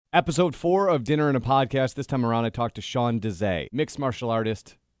Episode 4 of Dinner and a Podcast. This time around, I talked to Sean Dizay, mixed martial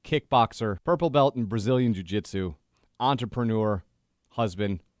artist, kickboxer, purple belt in Brazilian Jiu-Jitsu, entrepreneur,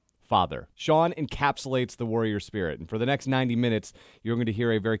 husband, father. Sean encapsulates the warrior spirit, and for the next 90 minutes, you're going to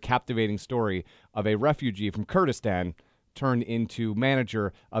hear a very captivating story of a refugee from Kurdistan turned into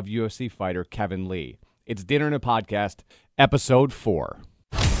manager of UFC fighter Kevin Lee. It's Dinner and a Podcast, Episode 4.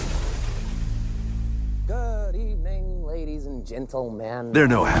 Good evening, ladies and gentlemen. There are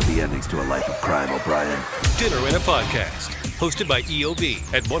no happy endings to a life of crime, O'Brien. Dinner and a Podcast, hosted by EOB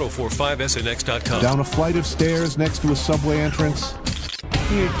at 1045snx.com. Down a flight of stairs next to a subway entrance.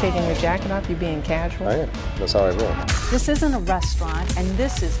 You're taking your jacket off, you're being casual. I am. That's how I roll. This isn't a restaurant, and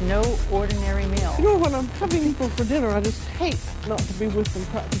this is no ordinary meal. You know, when I'm having people for dinner, I just hate not to be with them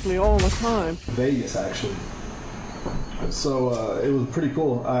practically all the time. Vegas, actually. So it was pretty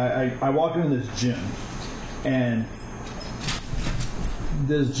cool. I walked into this gym, and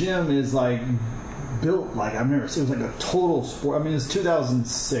this gym is like built like I've never seen. It was like a total sport. I mean, it's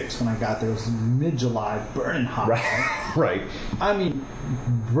 2006 when I got there. It was mid-July, burning hot. Right. I mean,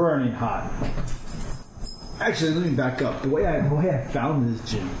 burning hot. Actually, let me back up. The way I found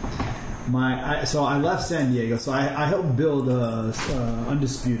this gym, so I left San Diego. So I helped build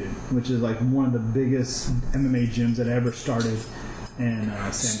Undisputed, which is like one of the biggest MMA gyms that ever started in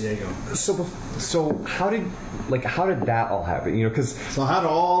San Diego. So how did that all happen? You know, because so how did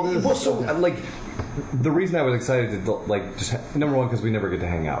all this? Well, so like the reason I was excited to just number one, because we never get to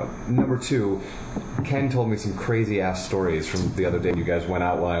hang out. Number two, Ken told me some crazy ass stories from the other day. You guys went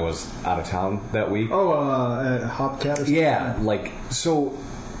out when I was out of town that week. Oh, at Hopcat or something? Yeah, like so.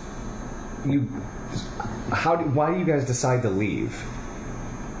 Why do you guys decide to leave?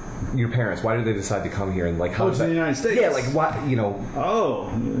 Your parents, why did they decide to come here and like how? To the United States. Yeah, like why? You know. Oh,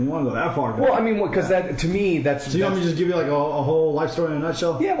 you want to go that far? Well, I mean, because that to me, that's. So you want me to just give you like a whole life story in a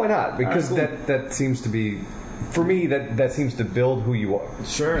nutshell? Yeah, why not? Because right, cool. that seems to be, for me, that seems to build who you are.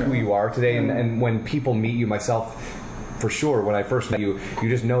 Sure. Who you are today, and when people meet you, myself. For sure, when I first met you, you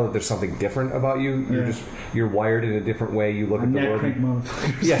just know that there's something different about you. You're wired in a different way. You look at the world.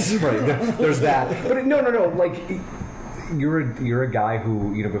 Yes, right. There's that. But no. Like you're a guy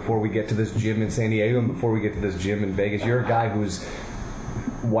who, you know, before we get to this gym in San Diego and before we get to this gym in Vegas, you're a guy who's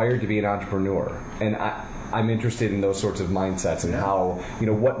wired to be an entrepreneur, and I'm interested in those sorts of mindsets and how, you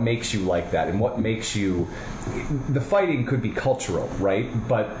know, what makes you like that and what makes you. The fighting could be cultural, right?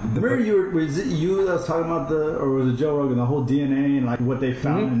 But was it you that was talking about or was it Joe Rogan, the whole DNA and like what they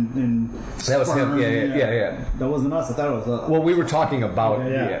found in that was him. Yeah. That wasn't us. I thought it was. Well, we were talking about.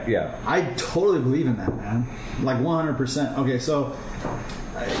 Yeah. I totally believe in that, man. Like 100%. Okay, so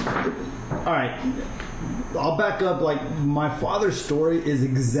all right. I'll back up. Like my father's story is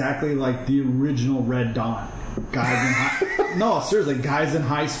exactly like the original Red Dawn. Guys in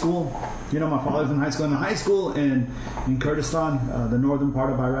high school. You know, my father's in high school. In high school in Kurdistan, the northern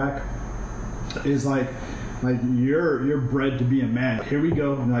part of Iraq, is like you're bred to be a man. Here we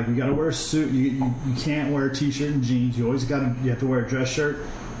go. And like you got to wear a suit. You can't wear a t-shirt and jeans. You have to wear a dress shirt.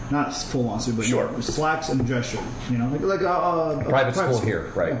 Not full on suit, but sure. Slacks and a dress shirt. You know, like a private school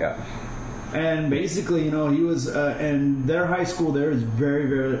here, right? Yeah. And basically, you know, he was, and their high school there is very,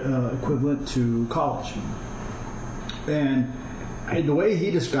 very equivalent to college. And the way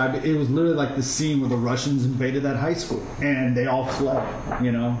he described it, it was literally like the scene where the Russians invaded that high school, and they all fled,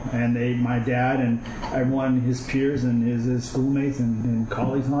 you know. And my dad and everyone, his peers and his schoolmates and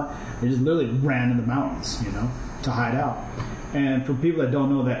colleagues and all that, they just literally ran in the mountains, you know, to hide out. And for people that don't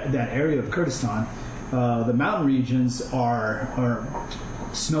know that area of Kurdistan, the mountain regions are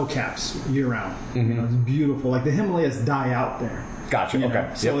snow caps year round. Mm-hmm. You know, it's beautiful. Like the Himalayas die out there. Gotcha. You know? Okay.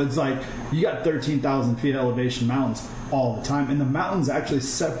 So it's like you got 13,000 feet elevation mountains all the time, and the mountains actually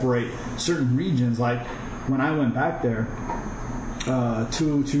separate certain regions. Like when I went back there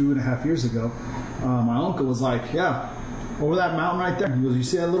 2.5 years ago, my uncle was like, "Yeah, over that mountain right there." He goes, "You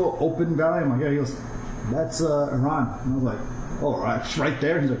see that little open valley?" I'm like, "Yeah." He goes, "That's Iran." And I was like, "Oh, right, it's right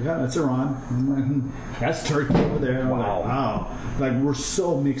there." He's like, "Yeah, that's Iran." And I'm like, "That's Turkey over there." And I'm like, wow. Like we're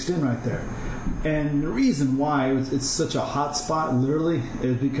so mixed in right there. And the reason why it's such a hot spot, literally,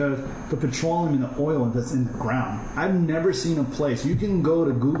 is because the petroleum and the oil that's in the ground. I've never seen a place. You can go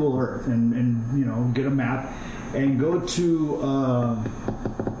to Google Earth and you know, get a map and go to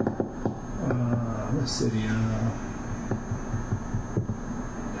what city?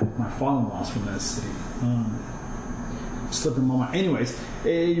 My father-in-law's from that city. Slipping my mind. Anyways,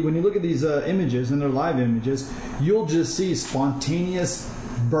 when you look at these images, and they're live images, you'll just see spontaneous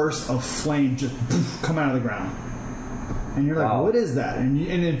bursts of flame just come out of the ground. And you're like, what is that? And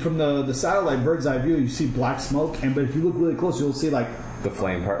then from the satellite bird's eye view, you see black smoke. But if you look really close, you'll see like The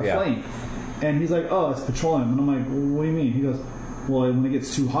flame part, flame. And he's like, oh, it's petroleum. And I'm like, well, what do you mean? He goes, well, when it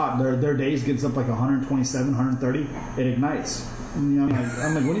gets too hot, their days gets up like 127, 130, it ignites. And, you know,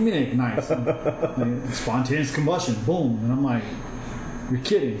 I'm like, what do you mean it ignites? Like, spontaneous combustion, boom. And I'm like, you're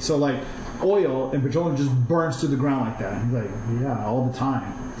kidding. So like oil and petroleum just burns to the ground like that. And he's like, yeah, all the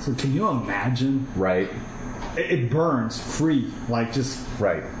time. So can you imagine? Right. It burns free, like just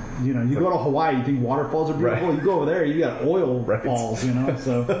right. You know, you go to Hawaii, you think waterfalls are beautiful. Right. You go over there, you got oil falls. You know,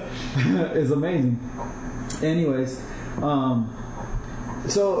 so it's amazing. Anyways,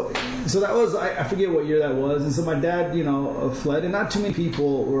 so that was I forget what year that was, and so my dad, you know, fled, and not too many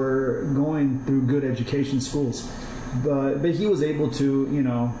people were going through good education schools. But he was able to, you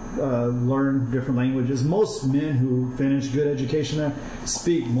know, learn different languages. Most men who finish good education there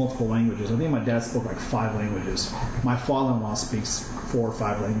speak multiple languages. I think my dad spoke like 5 languages. My father-in-law speaks 4 or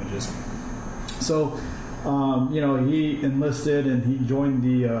 5 languages. So, you know, he enlisted and he joined the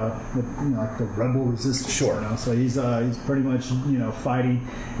you know, like the rebel resistance. Sure. You know? So he's pretty much, you know, fighting,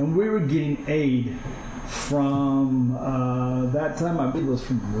 and we were getting aid from that time. I believe it was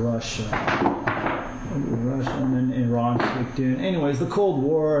from Russia. And then Iran kicked in. Anyways, the Cold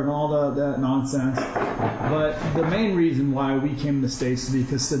War and all that nonsense. But the main reason why we came to the States is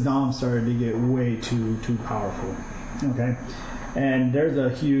because Saddam started to get way too powerful. Okay? And there's a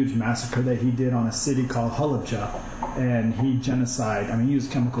huge massacre that he did on a city called Halabja. And he genocide. I mean, he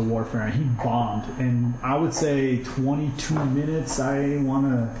used chemical warfare and he bombed. And I would say 22 minutes, I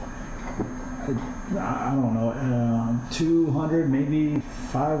don't know, 200, maybe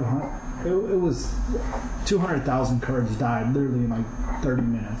 500. It was 200,000 Kurds died literally in like 30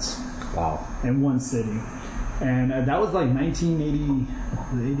 minutes. Wow. In one city. And that was like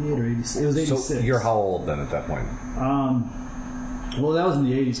 1988 or 86. It was 86. So you're how old then at that point? Well, that was in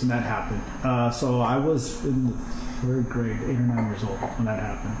the 80s when that happened. So I was in the 3rd grade, 8 or 9 years old when that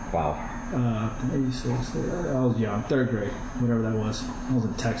happened. Wow. 86. I was young, 3rd grade, whatever that was. I was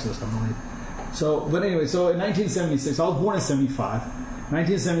in Texas, I believe. So, but anyway, so in 1976, I was born in 75.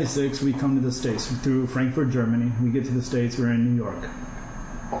 1976, we come to the States through Frankfurt, Germany. We get to the States, we're in New York.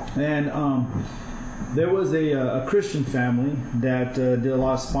 And there was a Christian family that did a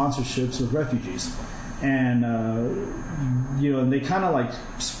lot of sponsorships of refugees. And, you know, and they kind of like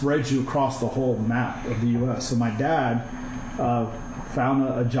spread you across the whole map of the U.S. So my dad found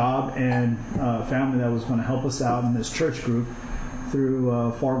a job and a family that was going to help us out in this church group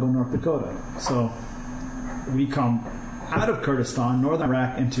through Fargo, North Dakota. So we come out of Kurdistan, northern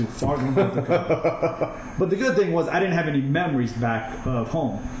Iraq, into Fargo, North Dakota. But the good thing was I didn't have any memories back of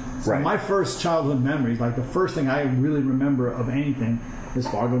home. So my first childhood memories, like the first thing I really remember of anything, is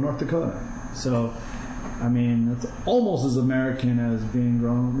Fargo, North Dakota. So, I mean, it's almost as American as being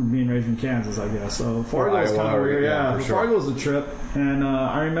raised in Kansas, I guess. So Fargo is kind of weird. Yeah, sure. Fargo was a trip, and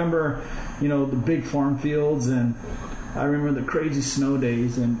I remember, you know, the big farm fields, and I remember the crazy snow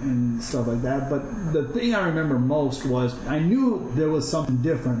days and stuff like that. But the thing I remember most was I knew there was something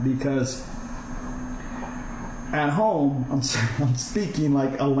different because at home I'm speaking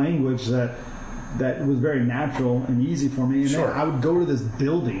like a language that was very natural and easy for me. And then I would go to this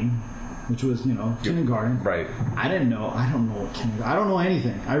building, which was, you know, kindergarten. Right. I don't know what kindergarten. I don't know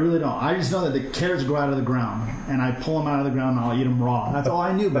anything. I really don't. I just know that the carrots grow out of the ground, and I pull them out of the ground and I'll eat them raw. That's all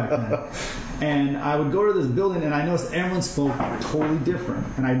I knew back then. And I would go to this building, and I noticed everyone spoke totally different,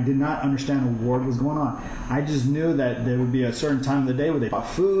 and I did not understand a word was going on. I just knew that there would be a certain time of the day where they bought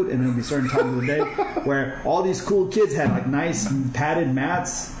food, and there would be a certain time of the day where all these cool kids had like nice padded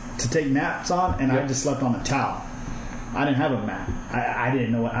mats to take naps on, and I just slept on a towel. I didn't have a mat. I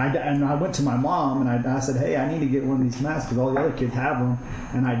didn't know what. And I went to my mom, and I said, hey, I need to get one of these mats because all the other kids have them,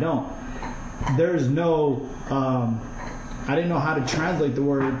 and I don't. There's no... I didn't know how to translate the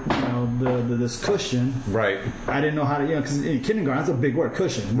word, you know, this cushion. Right. I didn't know how to, you know, because in kindergarten, that's a big word,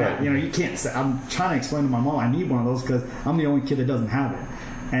 cushion. Right. You know, you can't say, I'm trying to explain to my mom I need one of those because I'm the only kid that doesn't have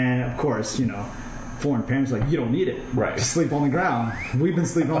it. And, of course, you know, foreign parents are like, you don't need it. Right. Just sleep on the ground. We've been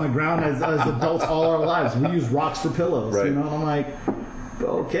sleeping on the ground as adults all our lives. We use rocks for pillows. Right. You know, and I'm like,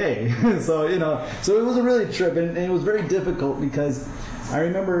 okay. So, you know, so it was a really trip, and it was very difficult because I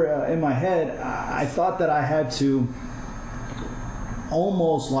remember in my head, I thought that I had to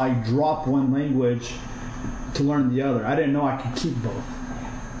almost like drop one language to learn the other. I didn't know I could keep both.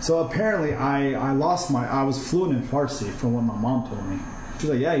 So apparently I was fluent in Farsi from what my mom told me. She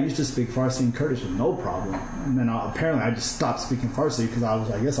was like, yeah, you used to speak Farsi and Kurdish with no problem. And then apparently I just stopped speaking Farsi because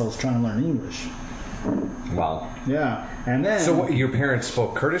I guess I was trying to learn English. Wow. Yeah. And then... So what, your parents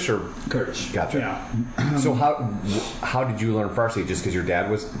spoke Kurdish or... Kurdish. Gotcha. Yeah. So how did you learn Farsi? Just because your dad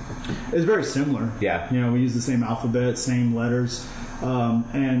was... It's very similar. Yeah. You know, we use the same alphabet, same letters.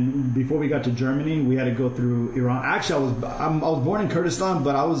 And before we got to Germany, we had to go through Iran. Actually, I was born in Kurdistan,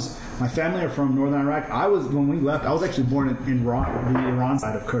 but my family are from northern Iraq. When we left, I was actually born in Iran, the Iran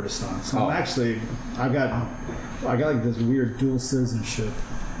side of Kurdistan. So I got like this weird dual citizenship.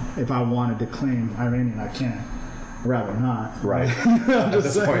 If I wanted to claim Iranian, I can't. I'd rather not. Right. At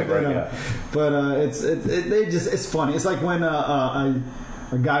this point, right? Yeah. But it's funny. It's like when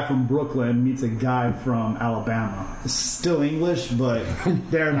a guy from Brooklyn meets a guy from Alabama. It's still English, but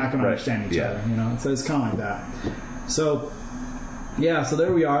they're not going to understand each other. So it's kind of like that. So yeah, so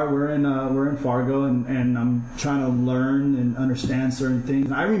there we are. We're in Fargo, and I'm trying to learn and understand certain things.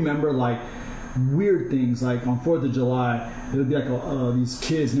 And I remember like weird things, like on 4th of July, it would be like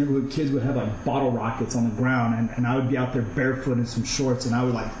these neighborhood kids would have like bottle rockets on the ground, and I would be out there barefoot in some shorts, and I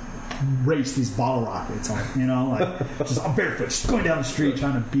would like race these bottle rockets on, like just I'm barefoot, just going down the street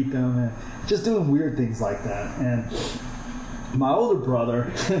trying to beat them, and just doing weird things like that. And my older brother,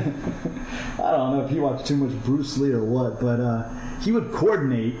 I don't know if he watched too much Bruce Lee or what, but he would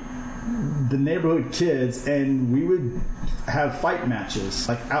coordinate the neighborhood kids, and we would have fight matches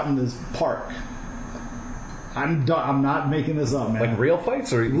like out in this park. I'm not making this up, man. Like real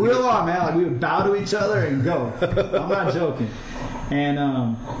fights, or real on, man. Like we would bow to each other and go. I'm not joking. And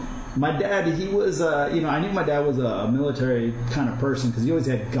my dad, he was, I knew my dad was a military kind of person because he always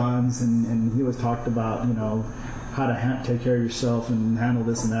had guns, and he always talked about, how to take care of yourself and handle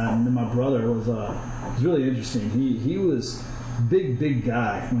this and that. And then my brother was really interesting. He was big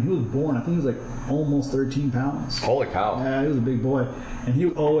guy. When he was born, I think he was like almost 13 pounds. Holy cow. Yeah, he was a big boy. And he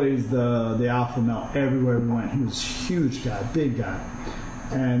was always the alpha male everywhere we went. He was a huge guy, big guy.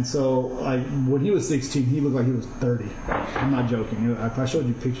 And so, like, when he was 16, he looked like he was 30. I'm not joking. If I showed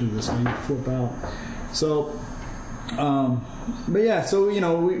you pictures of this, you'd flip out. So, but yeah, so,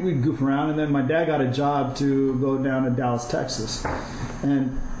 we'd goof around. And then my dad got a job to go down to Dallas, Texas.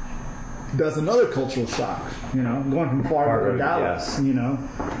 And that's another cultural shock, going from Fargo to Dallas,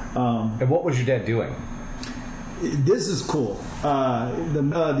 And what was your dad doing? This is cool. The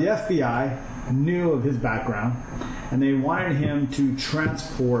FBI knew of his background, and they wanted him to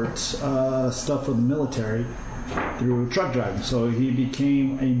transport stuff for the military through truck driving. So he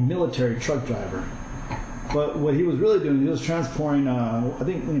became a military truck driver. But what he was really doing, he was transporting,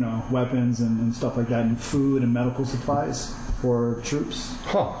 weapons and stuff like that, and food and medical supplies for troops.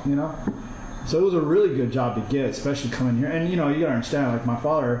 So it was a really good job to get, especially coming here. And you gotta understand, like my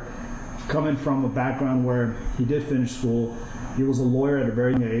father, coming from a background where he did finish school, he was a lawyer at a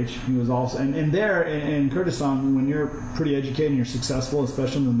very young age. He was also, and there in Kurdistan, when you're pretty educated and you're successful,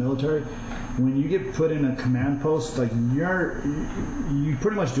 especially in the military, when you get put in a command post, like you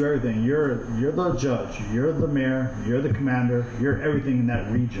pretty much do everything. You're the judge, you're the mayor, you're the commander, you're everything in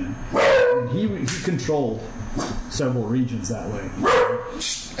that region. And he controlled several regions that way.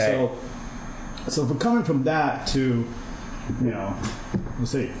 So for coming from that to,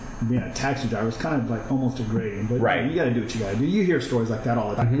 let's say being a taxi driver, it's kind of like almost degrading. But you got to do what you got to do. You hear stories like that all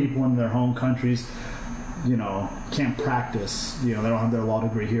the time. Mm-hmm. People in their home countries, can't practice. They don't have their law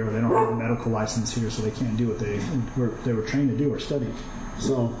degree here, or they don't have a medical license here, so they can't do what they were trained to do or studied.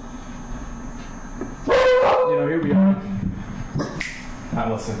 So, here we are.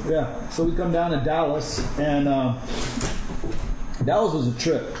 I'm listening. Yeah. So we come down to Dallas, and Dallas was a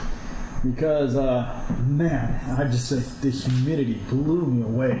trip. Because, I just said the humidity blew me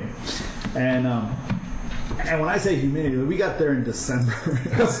away. And when I say humidity, we got there in December.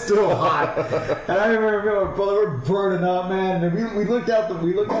 It was still hot. And I remember my brother, we're burning up, man. And we looked out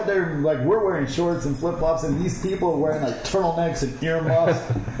there, like, we're wearing shorts and flip-flops, and these people are wearing, like, turtlenecks and earmuffs.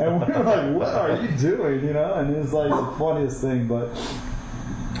 And we were like, what are you doing, And it was, like, the funniest thing.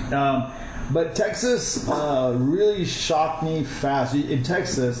 But Texas really shocked me fast. In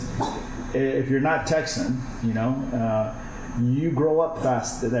Texas, if you're not Texan, you grow up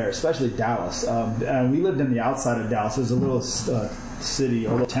fast there, especially Dallas. And we lived in the outside of Dallas. There's a little city, a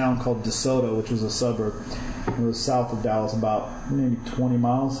little town called DeSoto, which was a suburb. It was south of Dallas, about maybe 20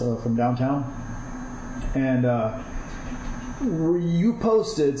 miles from downtown. And you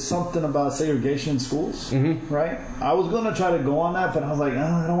posted something about segregation in schools, right? I was going to try to go on that, but I was like,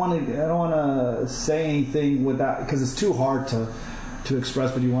 I don't want to say anything with that because it's too hard to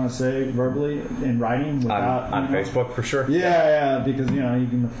express what you want to say verbally in writing without on Facebook for sure. Yeah, because you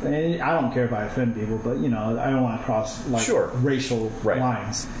can. I don't care if I offend people, but I don't want to cross racial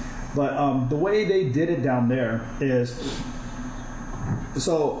lines. But the way they did it down there is.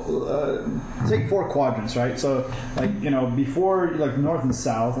 So, take 4 quadrants, right? So, before, north and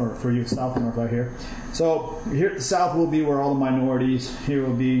south, or for you, south and north right here. So, here, the south will be where all the minorities. Here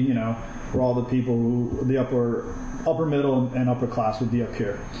will be, where all the people the upper upper middle and upper class would be up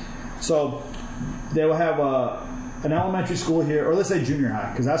here. So they will have an elementary school here, or let's say junior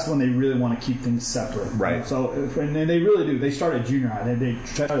high, because that's when they really want to keep things separate. Right. So, and they really do. They start at junior high. They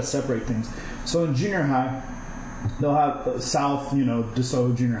try to separate things. So in junior high, they'll have South,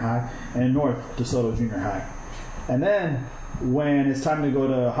 DeSoto Junior High, and North DeSoto Junior High. And then when it's time to go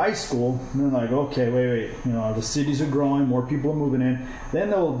to high school, they're like, okay, wait. The cities are growing, more people are moving in. Then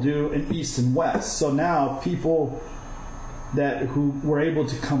they'll do an East and West. So now people who were able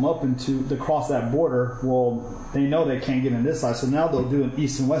to come up to cross that border, well, they know they can't get in this side, so now they'll do an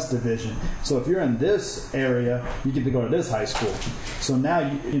East and West division. So if you're in this area, you get to go to this high school. So now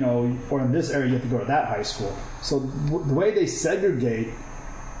or in this area, you have to go to that high school. So the way they segregate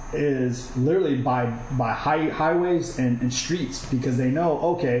is literally by highways and streets, because they know,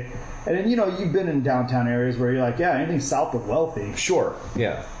 okay. And then you've been in downtown areas where you're like, yeah, anything south of Wealthy, sure,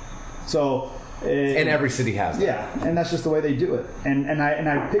 yeah. So. And every city has that. Yeah, and that's just the way they do it. And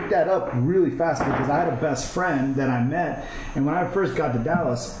I picked that up really fast because I had a best friend that I met, and when I first got to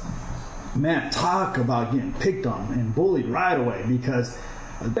Dallas, man, talk about getting picked on and bullied right away, because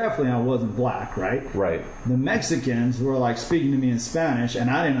definitely I wasn't black, right? Right. The Mexicans were like speaking to me in Spanish, and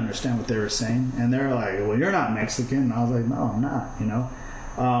I didn't understand what they were saying, and they're like, well, you're not Mexican. And I was like, no, I'm not,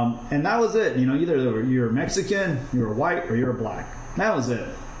 And that was it. Either you're Mexican, you're white, or you're black. That was it.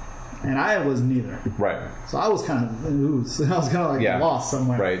 And I was neither. Right. So I was kind of lost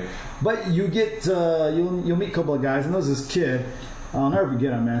somewhere. Right. But you get you'll meet a couple of guys, and there's this kid. I'll never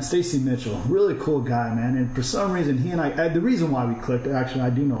forget him, man. Stacy Mitchell, really cool guy, man. And for some reason, he and I the reason why we clicked, actually,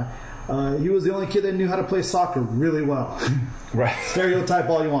 I do know. He was the only kid that knew how to play soccer really well. Right. Stereotype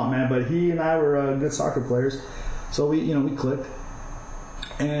all you want, man. But he and I were good soccer players, so we clicked.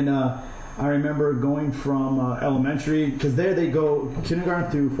 And I remember going from elementary, because there they go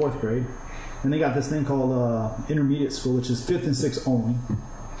kindergarten through 4th grade, and they got this thing called intermediate school, which is 5th and 6th only.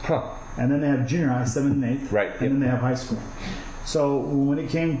 Huh. And then they have junior high, 7th and 8th. Right. And then they have high school. So when it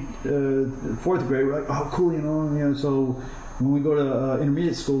came 4th grade, we're like, oh, cool, So when we go to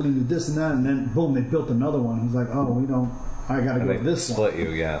intermediate school, we do this and that, and then boom, they built another one. He's like, oh, I got to go to this one. Split you,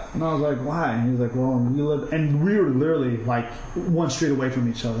 yeah. And I was like, why? And he was like, well, we were literally like one street away from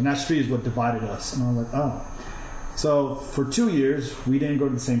each other, and that street is what divided us. And I was like, oh. So for 2 years, we didn't go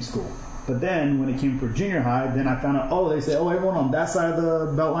to the same school. But then when it came for junior high, then I found out, they say, everyone on that side of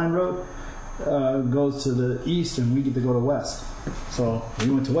the Beltline Road goes to the east, and we get to go to west. So we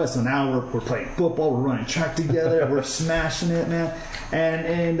went to west, so now we're playing football, we're running track together, we're smashing it, man.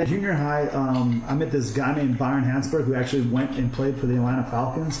 And in junior high, I met this guy named Byron Hansberg, who actually went and played for the Atlanta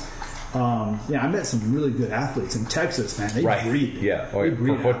Falcons. I met some really good athletes in Texas, man. They breed. Yeah. For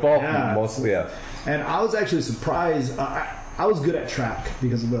football, mostly, yeah. And I was actually surprised. I was good at track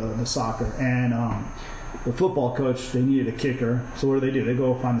because of the soccer. And the football coach, they needed a kicker. So what do? They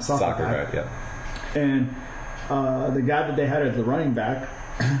go find the soccer guy. Right, yeah. And the guy that they had as the running back,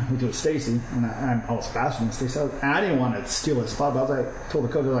 which was Stacy, and I was faster than Stacy. And I didn't want to steal his spot, but I told the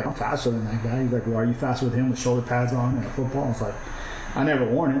coach, I'm faster than that guy. He's like, well, are you faster with him with shoulder pads on and a football? I was like, I never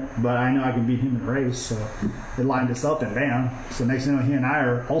worn it, but I know I can beat him in a race. So they lined us up, and bam. So next thing you know, he and I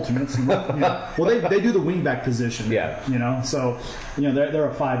are alternates. Well, they do the wingback position. Yeah. So they're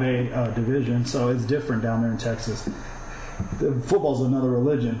a 5A division, so it's different down there in Texas. Football's another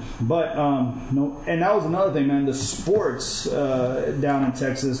religion, but and that was another thing, man. The sports down in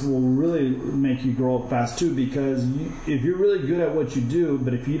Texas will really make you grow up fast too, because if you're really good at what you do,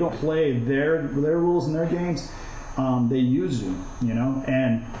 but if you don't play their rules and their games, they use you,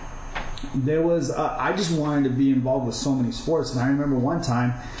 And there was I just wanted to be involved with so many sports, and I remember one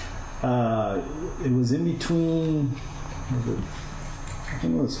time it was in between. I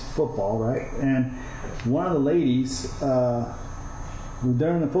think it was football, right? And one of the ladies,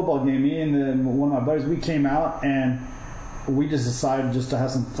 during the football game, me and one of my buddies, we came out and we just decided just to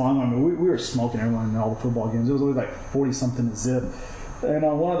have some fun. I mean, we were smoking everyone in all the football games. It was always like 40-something a zip. And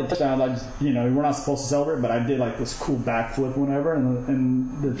on one of the touchdowns, I just, we're not supposed to celebrate, but I did like this cool backflip whenever,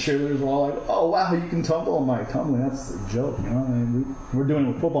 and the cheerleaders were all like, oh, wow, you can tumble. I'm like, tumbling, that's a joke, I mean, we're doing it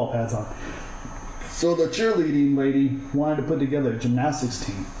with football pads on. So the cheerleading lady wanted to put together a gymnastics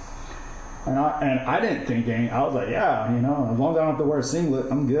team. And I didn't think any. I was like, yeah, as long as I don't have to wear a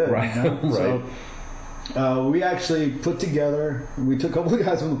singlet, I'm good. Right. Right. So we actually put together. We took a couple of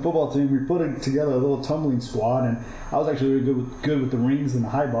guys from the football team. We put together a little tumbling squad, and I was actually really good with the rings and the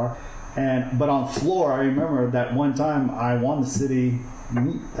high bar. But on floor, I remember that one time I won the city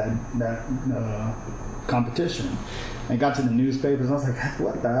meet that competition. I got to the newspapers, and I was like,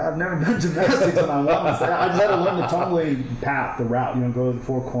 what the? I've never done gymnastics when I want to. I just had to learn the tumbling path, the route, go to the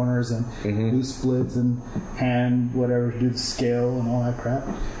four corners and do splits and hand, whatever, do the scale and all that crap.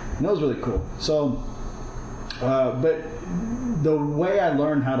 And that was really cool. So, but the way I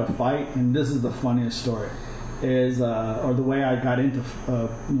learned how to fight, and this is the funniest story, is, or the way I got into,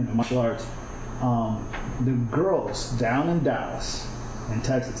 martial arts, the girls down in Dallas, in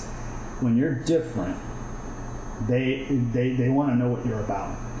Texas, when you're different, they want to know what you're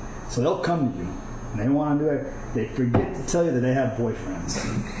about. So they'll come to you and they want to do it. They forget to tell you that they have boyfriends.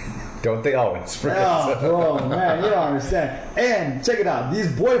 Don't they always forget? Oh, bro, man, you don't understand. And check it out. These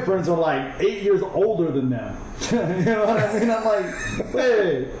boyfriends are like 8 years older than them. You know what I mean? I'm like,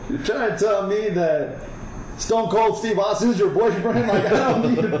 wait, you're trying to tell me that Stone Cold Steve Austin's your boyfriend? Like, I don't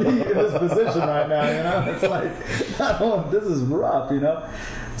need to be in this position right now, It's like, this is rough,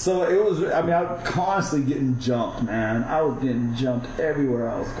 So it was, I was constantly getting jumped, man. I was getting jumped everywhere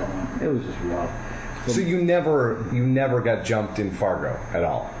I was going. It was just rough. So you never got jumped in Fargo at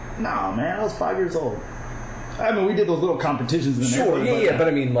all? No, man. I was 5 years old. We did those little competitions in the neighborhood. But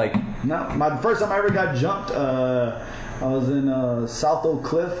I mean, like... No, the first time I ever got jumped, I was in South Oak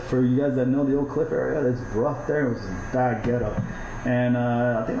Cliff. For you guys that know the Oak Cliff area, it's rough there. It was a bad ghetto. And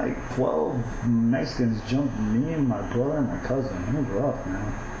I think like 12 Mexicans jumped me and my brother and my cousin. It was rough,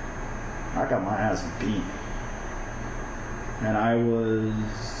 man. I got my ass beat. And I was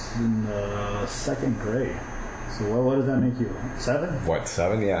in the second grade. So what does that make you? 7? What,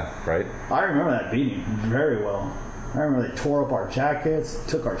 7? Yeah, right. I remember that beating very well. I remember they tore up our jackets,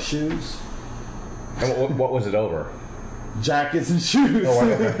 took our shoes. And what was it over? Jackets and shoes. Oh,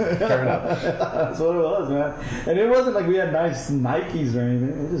 okay. Fair enough. That's what it was, man. And it wasn't like we had nice Nikes or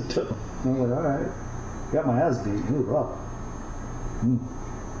anything. We just took them. I was like, all right. Got my ass beat. It was rough.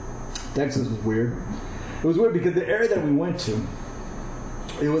 Texas was weird. It was weird because the area that we went to,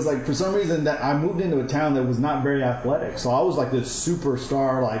 it was like, for some reason, that I moved into a town that was not very athletic. So I was like this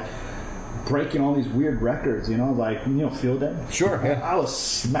superstar, like breaking all these weird records, field day. Sure, yeah. I was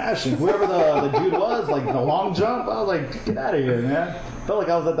smashing whoever the dude was, like the long jump. I was like, get out of here, man. Felt like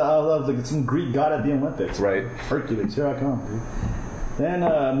I was like some Greek god at the Olympics. Right. Hercules, here I come, dude. Then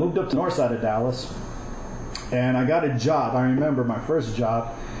moved up to the north side of Dallas, and I got a job. I remember my first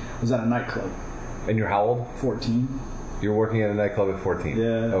job was at a nightclub. And you're how old? 14. You're working at a nightclub at 14?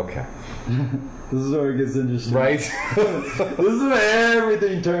 Yeah. Okay. This is where it gets interesting. Right? This is where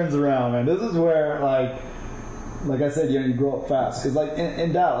everything turns around, man. This is where, like I said, you grow up fast. Because, like,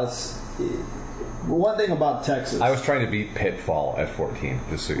 in Dallas, one thing about Texas... I was trying to beat Pitfall at 14,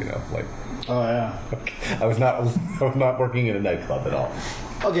 just so you know. Oh, yeah. I was not working in a nightclub at all.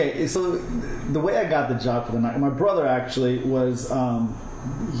 Okay, so the way I got the job for the night... My brother, actually, was...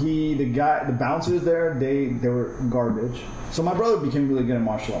 the bouncers there, they were garbage. So my brother became really good at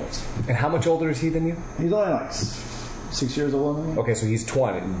martial arts. And how much older is he than you? He's only like 6 years older than me. Okay, so he's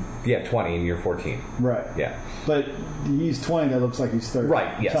 20. Yeah, 20 and you're 14. Right. Yeah. But he's 20 that looks like he's 30.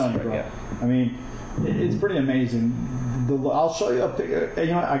 Right, yes. I'm telling you, bro. Yeah. It's pretty amazing. I'll show you a picture.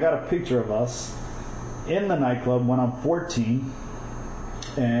 I got a picture of us in the nightclub when I'm 14.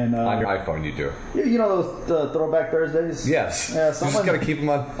 And on your iPhone, you do. You know those Throwback Thursdays? Yes. Yeah, You just got to keep them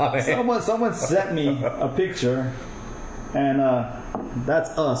on. Someone sent me a picture, and that's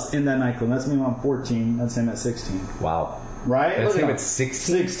us in that nightclub. That's me when I'm 14. That's him at 16. Wow. Right? That's him at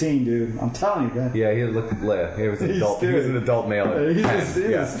 16? 16, dude. I'm telling you, man. Yeah, he looked. He was an adult. He was an adult male. He's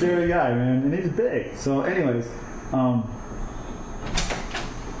a scary guy, man, and he's big. So, anyways,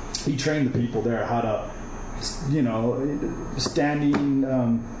 he trained the people there how to. Standing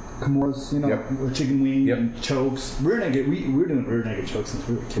kimuras, with chicken wing and chokes. We were doing rear naked chokes since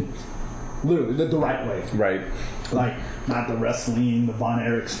we were kids. Literally, the right way. Right. Like, not the wrestling, the Von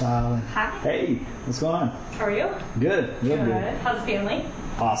Erich style. Hi. Hey, what's going on? How are you? Good. Good. How's the family?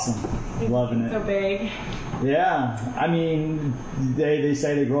 Awesome. Loving it. So big. Yeah. I mean, they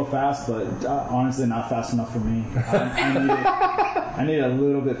say they grow fast, but honestly, not fast enough for me. I need a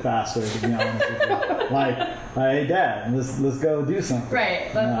little bit faster, to be honest with you. Like, hey, Dad, let's go do something.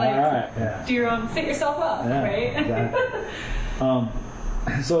 Right. Let's all right. Yeah. Do your own, set yourself up, right? Exactly.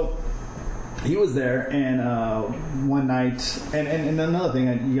 So he was there, and one night, and another thing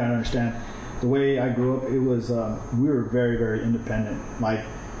that you gotta understand, the way I grew up, it was we were very, very independent. Like,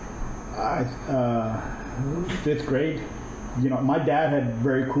 fifth grade, my dad had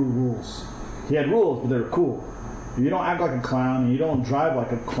very cool rules. He had rules, but they were cool. If you don't act like a clown and you don't drive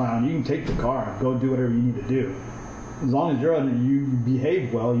like a clown, you can take the car and go do whatever you need to do. As long as you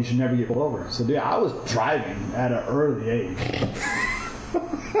behave well, you should never get pulled over. So, dude, I was driving at an early age.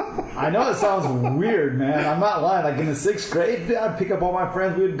 I know it sounds weird, man. I'm not lying. Like in the 6th grade, I'd pick up all my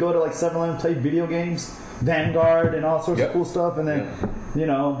friends. We would go to like 7-Eleven, play video games, Vanguard, and all sorts of cool stuff. And then,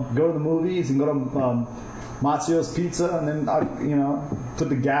 go to the movies and go to Mazio's Pizza. And then, put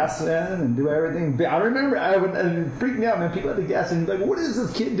the gas in and do everything. I remember, and it freaked me out, man. People at the gas station like, what is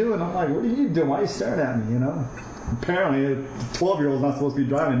this kid doing? I'm like, what are you doing? Why are you staring at me, Apparently, a 12-year-old's not supposed to be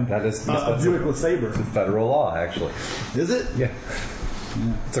driving a Buick LeSabre. It's a federal law, actually. Is it? Yeah.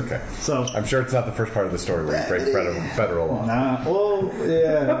 It's okay. So I'm sure it's not the first part of the story where you break federal law. Nah. Oh,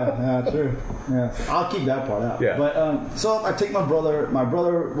 yeah, true. Yeah, I'll keep that part out. Yeah. But so I take my brother. My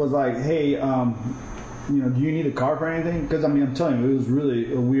brother was like, "Hey, do you need a car for anything?" Because I'm telling you, it was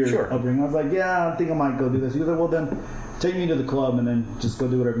really a weird upbringing. I was like, "Yeah, I think I might go do this." He was like, "Well, then take me to the club and then just go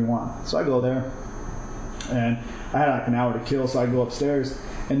do whatever you want." So I go there, and I had like an hour to kill, so I go upstairs.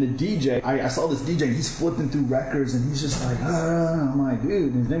 And the DJ, I saw this DJ, and he's flipping through records, and he's just like, I'm like,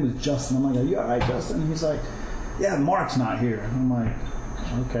 dude, and his name was Justin. I'm like, are you all right, Justin? And he's like, yeah, Mark's not here. I'm like,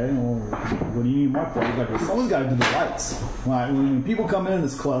 okay, well, what do you need Mark for? He's like, well, someone's got to do the lights. Like, when people come in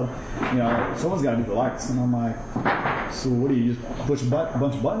this club, someone's got to do the lights. And I'm like, so what do you just push a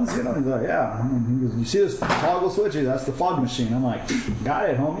bunch of buttons? He's like, yeah. And he goes, you see this toggle switch? That's the fog machine. I'm like, got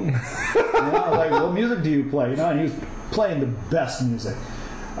it, homie. I was like, what music do you play? And he was playing the best music.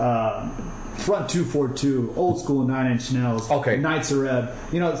 Front 242, old school 9 Inch Nails, Knights of Red.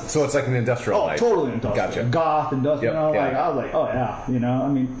 So it's like an industrial night. Totally industrial. Gotcha. Goth, industrial. I was like, oh yeah. I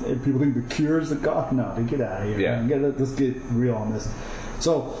mean, if people think the Cure's the goth. No, they get out of here. Yeah. Man. Let's get real on this.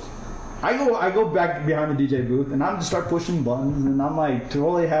 So I go back behind the DJ booth, and I'm just start pushing buttons, and I'm like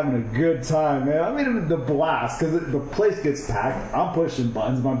totally having a good time, man. I mean, the blast because the place gets packed. I'm pushing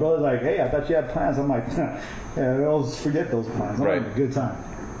buttons. My brother's like, hey, I thought you had plans. I'm like, yeah, I'll just forget those plans. I'm having a good time.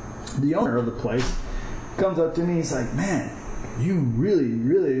 The owner of the place comes up to me. He's like, "Man, you really,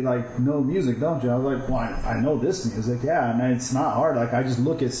 really like know music, don't you?" I was like, "Well, I know this music, yeah, and it's not hard. Like, I just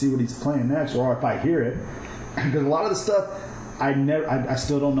look see what he's playing next, or if I hear it, because a lot of the stuff I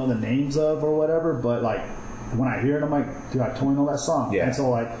still don't know the names of or whatever. But like when I hear it, I'm like, dude, I totally know that song. Yeah. And so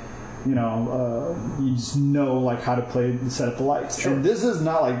like, you just know like how to play, set up the lights. Sure. And this is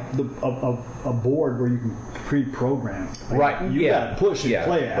not like a board where you can pre-program. Like, right. You gotta push and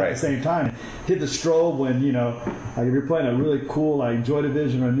play it at the same time. Hit the strobe when like if you're playing a really cool like Joy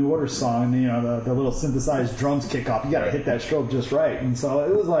Division or New Order song, and the little synthesized drums kick off. You gotta hit that strobe just right. And so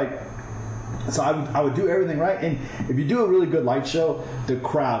it was like. So I would do everything right, and if you do a really good light show, the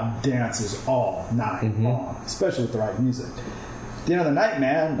crowd dances all night long, especially with the right music. At the end of the night,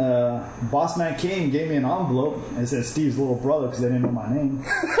 man, Boss Man King gave me an envelope and it said Steve's little brother because they didn't know my name.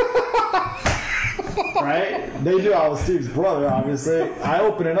 Right? They knew I was Steve's brother, obviously. I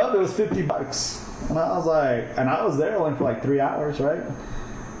opened it up, it was $50. And I was like, and I was there only for like 3 hours, right?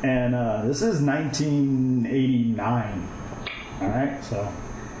 And this is 1989. All right? So,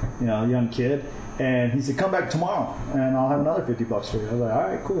 young kid. And he said, come back tomorrow and I'll have another $50 for you. I was like, all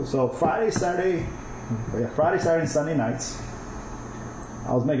right, cool. So Friday, Saturday, and Sunday nights,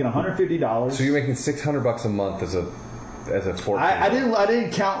 I was making $150. So you're making $600 a month as a 14. I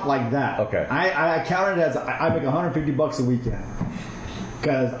didn't count like that. Okay. I counted it as I make $150 a weekend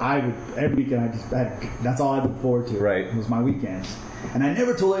because every weekend that's all I look forward to. Right. Was my weekends, and I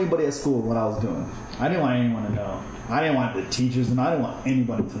never told anybody at school what I was doing. I didn't want anyone to know. I didn't want the teachers, and I didn't want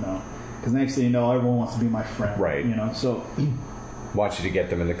anybody to know because next thing you know, everyone wants to be my friend. Right. So. Want you to get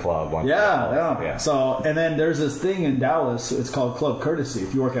them in the club. Yeah. So, and then there's this thing in Dallas. It's called Club Courtesy.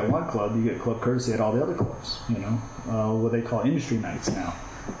 If you work at one club, you get Club Courtesy at all the other clubs. What they call industry nights now.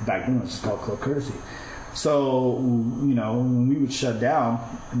 Back then, it was just called Club Courtesy. So, when we would shut down,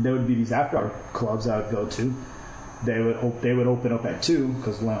 there would be these after-hour clubs I would go to. They would open up at 2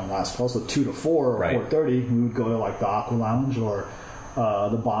 because last call, so 2 to 4 or 4:30. We would go to like the Aqua Lounge or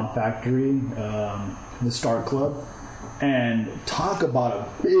the Bomb Factory, the Start Club. And talk about a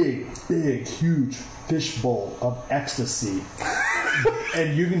big, huge fishbowl of ecstasy.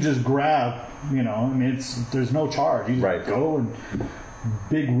 And you can just grab, there's no charge. You just go and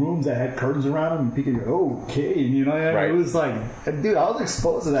big rooms that had curtains around them and people go, okay. It was like, dude, I was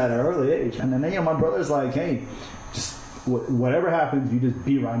exposed to that at an early age. And then, my brother's like, hey, just whatever happens, you just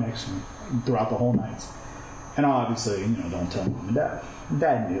be right next to me throughout the whole night. And obviously, don't tell mom and dad.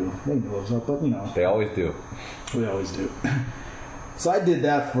 Dad knew. They knew what was up, but, They always do. We always do. So I did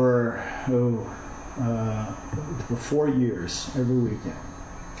that for 4 years, every weekend.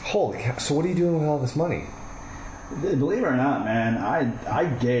 Holy cow. So what are you doing with all this money? Believe it or not, man, I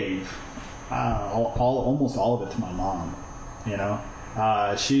gave almost all of it to my mom.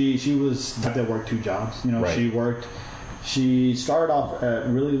 She was that worked 2 jobs. She worked She started off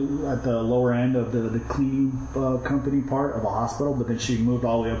really at the lower end of the cleaning company part of a hospital, but then she moved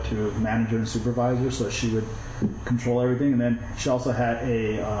all the way up to manager and supervisor, so she would control everything. And then she also had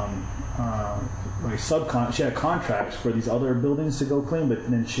she had contracts for these other buildings to go clean, but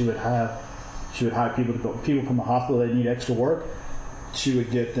then she would hire people from the hospital that need extra work. She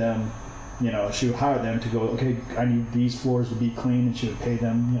would get them, she would hire them to go, okay, I need these floors to be clean, and she would pay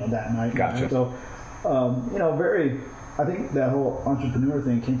them, that night. Gotcha. So, I think that whole entrepreneur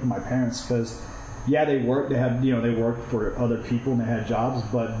thing came from my parents because, they worked. They worked for other people and they had jobs,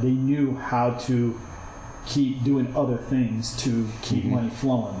 but they knew how to keep doing other things to keep money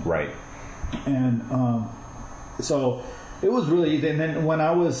flowing. Right. And so it was really easy. And then when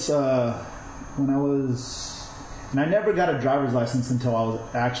I was, and I never got a driver's license until I was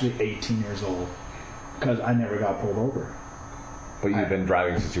actually 18 years old because I never got pulled over. But you've been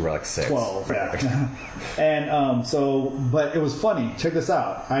driving since you were like 6. 12, yeah. And but it was funny. Check this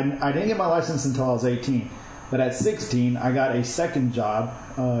out. I didn't get my license until I was 18. But at 16, I got a second job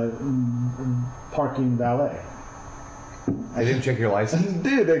parking valet. I didn't check your license?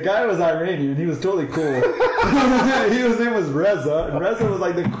 Dude, the guy was Iranian. He was totally cool. His name was Reza. And Reza was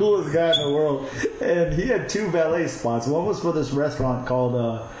like the coolest guy in the world. And he had 2 valet spots. One was for this restaurant called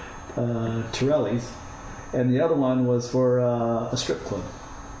Torelli's. And the other one was for a strip club.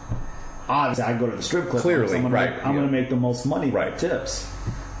 Obviously, I go to the strip club. Clearly, so I'm going to make the most money by tips.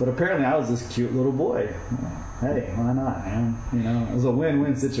 But apparently, I was this cute little boy. Hey, why not, man? It was a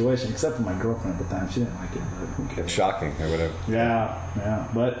win-win situation, except for my girlfriend at the time. She didn't like it. But who cares? It's shocking or whatever. Yeah.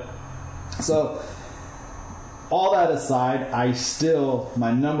 But so all that aside,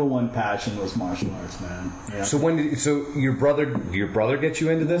 my number one passion was martial arts, man. Yeah. So your brother get you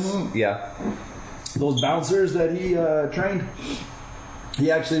into this? Mm-hmm. Yeah. Those bouncers that he trained,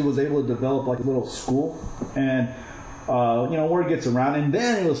 he actually was able to develop like a little school, and word gets around. And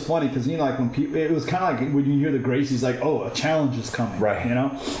then it was funny because like when people, it was kind of like when you hear the Gracies, like, oh, a challenge is coming, right?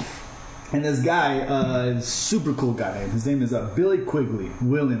 And this guy, super cool guy, his name is William Quigley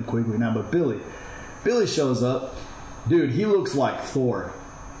now, but Billy shows up, dude. He looks like Thor.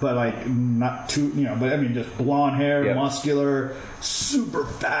 But like not too, but I mean just blonde hair, muscular, super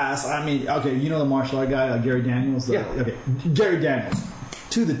fast. I mean, okay, the martial art guy, Gary Daniels. Okay, Gary Daniels,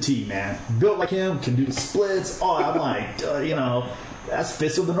 to the T, man. Built like him, can do the splits. Oh, I'm like, that's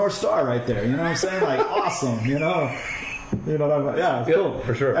Fist of the North Star right there. You know what I'm saying? Like, awesome. It's cool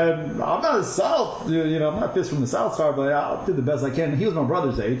for sure. And I'm not a South, I'm not Fist from the South Star, but I'll do the best I can. He was my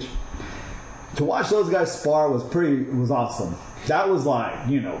brother's age. To watch those guys spar was awesome. That was like, I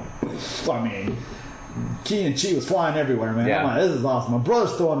mean, Key and Chi was flying everywhere, man. Yeah. I'm like, this is awesome. My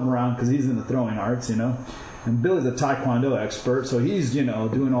brother's throwing him around because he's in the throwing arts, and Billy's a Taekwondo expert, so he's,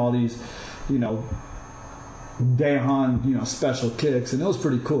 doing all these, Daehan, special kicks, and it was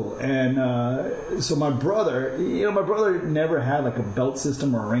pretty cool. And so my brother never had like a belt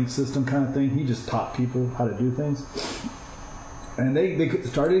system or a rank system kind of thing. He just taught people how to do things. And they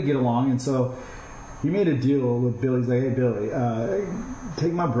started to get along, and so he made a deal with Billy. He's like, hey, Billy,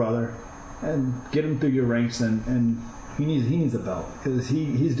 take my brother and get him through your ranks, and he needs a belt because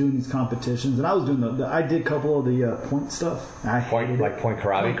he's doing these competitions. And I was doing I did a couple of the point stuff. Point karate? Point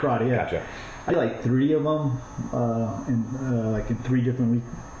karate, yeah. Gotcha. I did like 3 of them in 3 different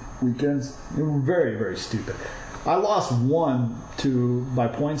weekends. They were very, very stupid. I lost one by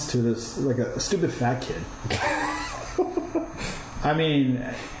points to this, like a stupid fat kid. I mean,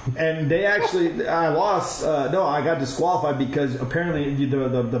 and they actually, I lost, I got disqualified because apparently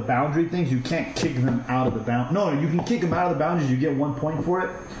the boundary things, you can't kick them out of the boundary. No, you can kick them out of the boundaries, you get 1 point for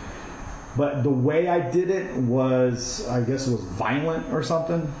it. But the way I did it was, I guess it was violent or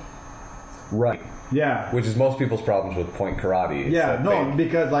something. Right. Yeah. Which is most people's problems with point karate. Yeah,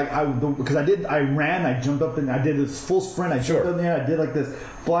 because I ran, I jumped up and I did this full sprint, I jumped up in the air, I did like this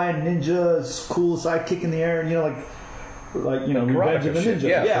flying ninja, cool side kick in the air, and Revenge of the Ninja.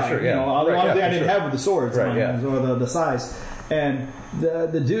 Yeah, for sure. Yeah. The only thing I didn't have with the swords, right, or the size. And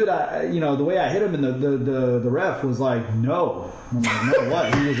the dude, the way I hit him, and the ref was like, no. I'm like, no,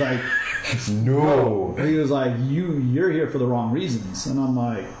 what? He was like, no. He was like, you're here for the wrong reasons. And I'm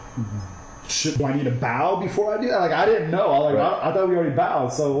like, do I need to bow before I do that? Like, I didn't know. I thought we already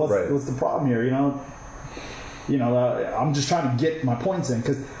bowed. So what's the problem here? I'm just trying to get my points in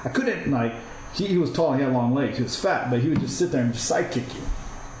because I couldn't like. He was tall, he had long legs, he was fat, but he would just sit there and just sidekick you.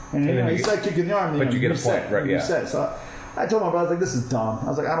 And he sidekick you in the arm, but you get a point, right? Yeah. So I told my brother, I was like, this is dumb. I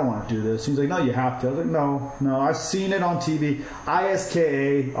was like, I don't want to do this. He's like, no, you have to. I was like, no, I've seen it on TV.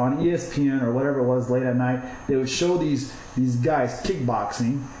 ISKA on ESPN or whatever it was late at night. They would show these guys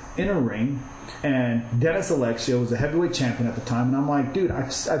kickboxing in a ring, And Dennis Alexia was a heavyweight champion at the time, and I'm like, dude,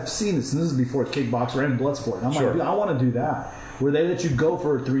 I've seen this, and this is before kickboxer and bloodsport. And I'm like, dude, I want to do that, where they let you go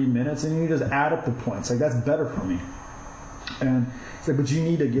for 3 minutes and you just add up the points. Like, that's better for me. And it's like, but you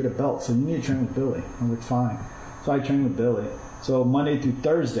need to get a belt, so you need to train with Billy. I'm like, fine. So I trained with Billy. So Monday through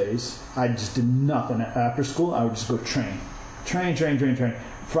Thursdays, I just did nothing. After school, I would just go train.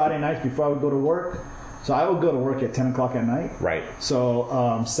 Friday nights before I would go to work. So I would go to work at 10 o'clock at night. Right.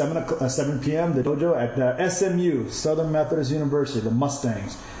 So 7 p.m., the dojo at the SMU, Southern Methodist University, the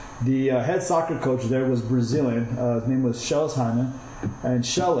Mustangs. The head soccer coach there was Brazilian. His name was Shelis Hyman. And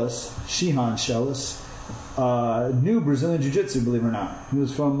Shihan Shelis, knew Brazilian Jiu-Jitsu, believe it or not. He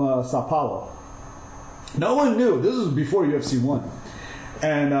was from Sao Paulo. No one knew. This was before UFC 1.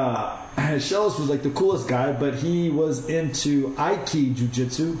 And Shelis was like the coolest guy, but he was into Aiki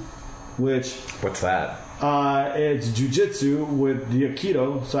Jiu-Jitsu, which... What's that? It's Jiu-Jitsu with the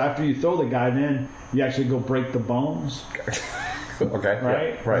Aikido. So after you throw the guy, then you actually go break the bones. Okay.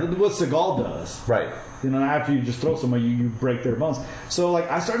 Right? Yeah, right. What Seagal does. Right. You know, after you just throw somebody, you break their bones. So, like,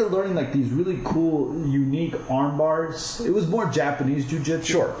 I started learning, like, these really cool, unique arm bars. It was more Japanese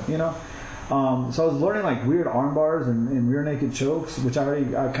jiu-jitsu. Sure. You know? So I was learning, like, weird arm bars and rear naked chokes, which I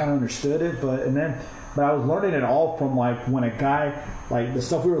kind of understood it. But I was learning it all from, like, when a guy, like, the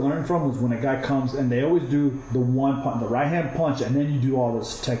stuff we were learning from was when a guy comes and they always do the one punch, the right hand punch, and then you do all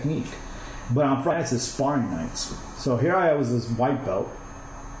this technique. But on Fridays, it's sparring nights. So here I was, this white belt,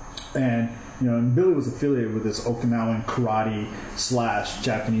 and you know, and Billy was affiliated with this Okinawan karate /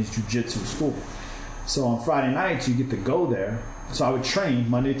 Japanese jiu-jitsu school. So on Friday nights, you get to go there. So I would train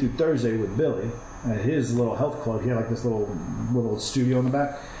Monday through Thursday with Billy at his little health club. He had like this little studio in the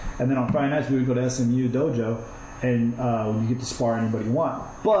back. And then on Friday nights, we would go to SMU dojo, and you get to spar anybody you want.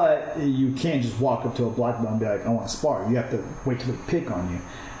 But you can't just walk up to a black belt and be like, I want to spar. You have to wait till they pick on you.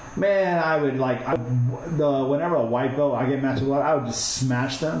 Man, I would whenever a white belt I get matched with, I would just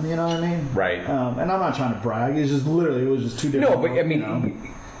smash them. You know what I mean? Right. And I'm not trying to brag. It's just literally, it was just two different. No, but I mean,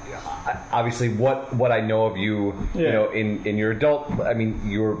 obviously, what I know of you, you know, in your adult, I mean,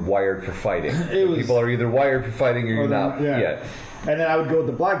 you're wired for fighting. People are either wired for fighting or you're not. Yeah. And then I would go with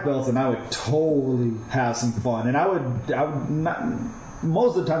the black belts, and I would totally have some fun. And I would not.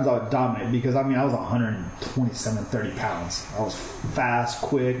 Most of the times I would dominate because, I mean, I was 127, 30 pounds. I was fast,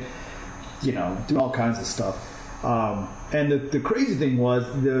 quick, you know, do all kinds of stuff. And the crazy thing was,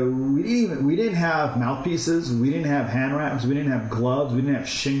 we didn't have mouthpieces, we didn't have hand wraps, we didn't have gloves, we didn't have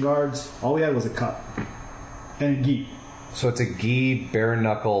shin guards. All we had was a cut and a gi. So it's a gi,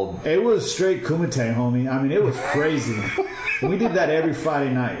 bare-knuckled... It was straight kumite, homie. I mean, it was crazy. We did that every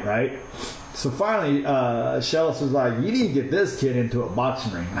Friday night, right? So finally, Shelis was like, you need to get this kid into a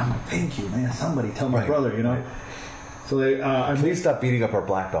boxing ring. And I'm like, thank you, man. Somebody tell my brother, you know. Right. So they, please stop beating up our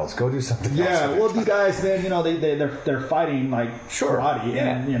black belts. Go do something else. Yeah, well, these guys, then, you know, they're fighting like karate,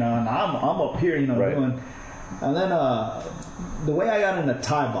 and you know, and I'm up here, you know, doing. And then the way I got into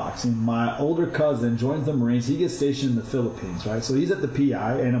Thai boxing, my older cousin joins the Marines. He gets stationed in the Philippines, right? So he's at the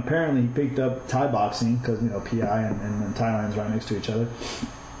PI, and apparently he picked up Thai boxing because, you know, PI and Thailand's right next to each other.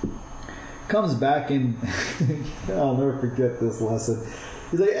 Comes back and I'll never forget this lesson.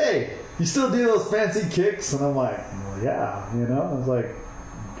 He's like, hey, you still do those fancy kicks? And I'm like, well, yeah, you know. I was like,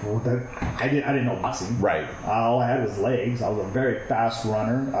 well, I didn't know boxing. Right. All I had was legs. I was a very fast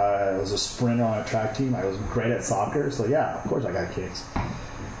runner. I was a sprinter on a track team. I was great at soccer. So yeah, of course I got kicks.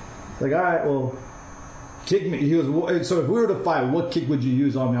 Like, all right, well, kick me. He goes, so if we were to fight, what kick would you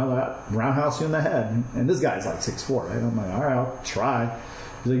use on me? I was like, roundhouse you in the head. And this guy's like 6'4", right? I'm like, all right, I'll try.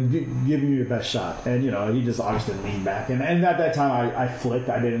 He's like, give me your best shot. And, you know, he just obviously leaned back. And at that time, I flicked.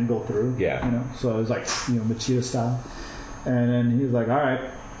 I didn't go through. Yeah. You know, so it was like, you know, Machida style. And then he was like, all right.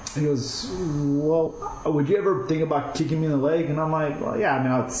 He goes, well, would you ever think about kicking me in the leg? And I'm like, well, yeah, I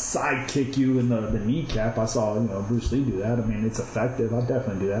mean, I'd side kick you in the kneecap. I saw, you know, Bruce Lee do that. I mean, it's effective. I'd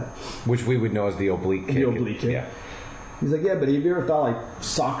definitely do that. Which we would know as the oblique kick. The oblique kick. Yeah. He's like, yeah, but have you ever thought, like,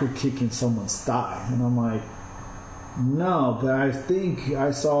 soccer kicking someone's thigh? And I'm like, no, but I think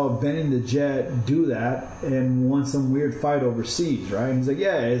I saw Benny the Jet do that and won some weird fight overseas, right? And he's like,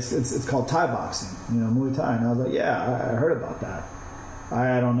 yeah, it's called Thai boxing, you know, Muay Thai. And I was like, yeah, I heard about that.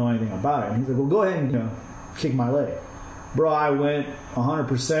 I don't know anything about it. And he's like, well, go ahead and, you know, kick my leg. Bro, I went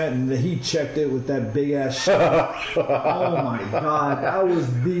 100%, and he checked it with that big-ass shit. Oh, my God. That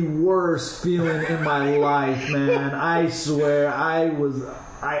was the worst feeling in my life, man. I swear,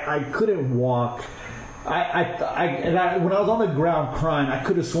 I couldn't walk. when I was on the ground crying, I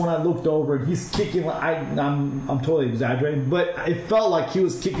could have sworn I looked over and he's kicking. I'm totally exaggerating, but it felt like he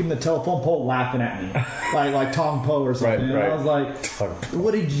was kicking the telephone pole, laughing at me, like Tong Po or something. Right. And I was like,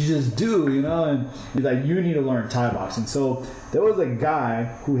 "What did you just do?" And he's like, "You need to learn Thai boxing." So there was a guy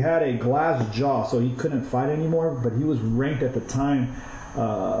who had a glass jaw, so he couldn't fight anymore, but he was ranked at the time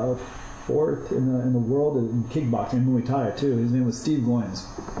 4th in the world in kickboxing, Muay Thai too. His name was Steve Goins.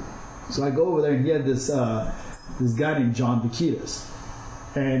 So I go over there and he had this guy named John Vaquitas.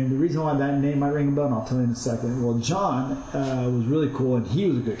 And the reason why that name might ring a bell, and I'll tell you in a second. Well, John was really cool, and he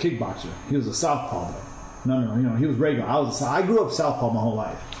was a good kickboxer. he was a southpaw though. No, he was regular. I grew up southpaw my whole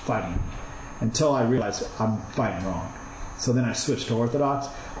life fighting until I realized I'm fighting wrong. So then I switched to orthodox.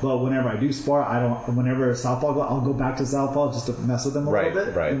 But whenever I do spar, whenever southpaw go, I'll go back to southpaw just to mess with them a little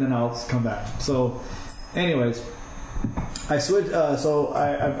bit, and then I'll come back. So, anyways. I switched, so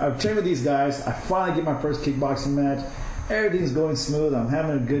I've trained with these guys. I finally get my first kickboxing match. Everything's going smooth. I'm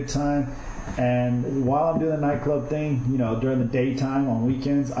having a good time. And while I'm doing the nightclub thing, during the daytime on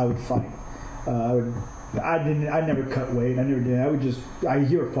weekends, I would fight. I never cut weight. I never did. I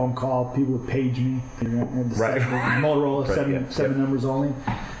hear a phone call. People would page me. Motorola, seven numbers only.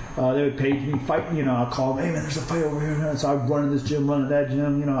 They would page me, fight. I'll call them. Hey man, there's a fight over here. So I'd run to this gym, run to that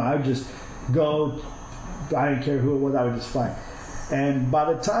gym. I would just go. I didn't care who it was, I would just fight. And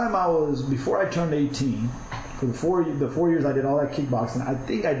by the time before I turned 18, for the 4 years I did all that kickboxing, I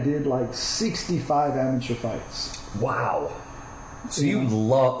think I did like 65 amateur fights. Wow. So you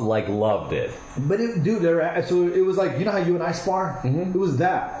loved it. But so it was like, how you and I spar? Mm-hmm. It was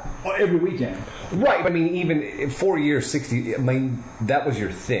that every weekend. Right. I mean, even 4 years, 60, that was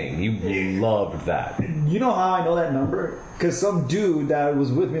your thing. You loved that. You know how I know that number? Because some dude that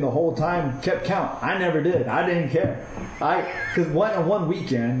was with me the whole time kept count. I never did. I didn't care. Because one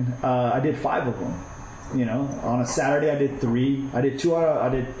weekend, I did 5 of them. On a Saturday I did 3. I did 2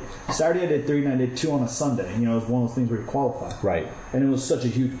 Saturday I did 3, and I did 2 on a Sunday. It was one of those things where you qualify. Right. And it was such a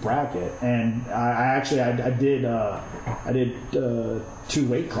huge bracket. And I did 3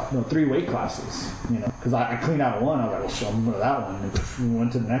 weight classes. Because I cleaned out one. I was like, well, so I'm going to that one. And we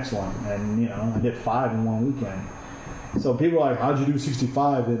went to the next one. And I did 5 in one weekend. So people are like, how'd you do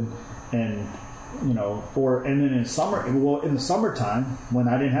 65? And then in the summertime when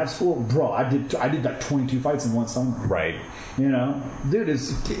I didn't have school, bro, I did like 22 fights in one summer. Right. Dude,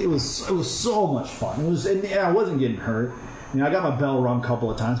 it was so much fun. And I wasn't getting hurt. I got my bell rung a couple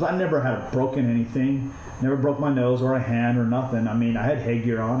of times, but I never had broken anything. Never broke my nose or a hand or nothing. I mean, I had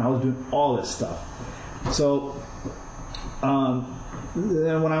headgear on. I was doing all this stuff. So,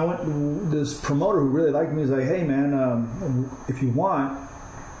 then when I went, this promoter who really liked me was like, hey man, if you want,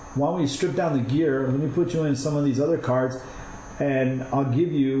 why don't we strip down the gear? Let me put you in some of these other cards, and I'll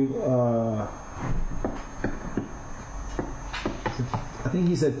give you, I think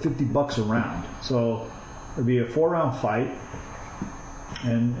he said $50 a round. So it'd be a 4-round fight,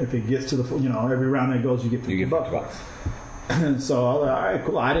 and if it gets to the, every round that goes, you get $50. So I was like, all right,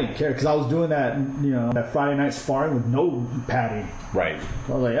 cool. I didn't care because I was doing that, that Friday night sparring with no padding. Right.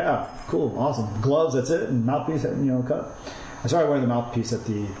 So I was like, yeah, cool, awesome. Gloves, that's it, and mouthpiece, cut. I started wearing the mouthpiece at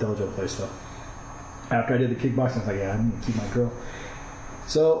the dojo place, though. After I did the kickboxing, I was like, yeah, I need to keep my grill.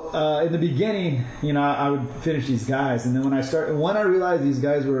 So in the beginning, I would finish these guys, and then when I realized these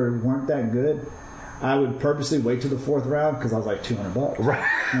guys weren't that good, I would purposely wait till the 4th round because I was like $200. Right.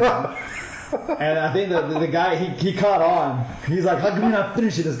 And I think the guy he caught on. He's like, how come you're not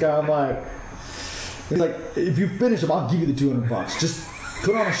finishing this guy? I'm like, he's like, if you finish him, I'll give you the $200. Just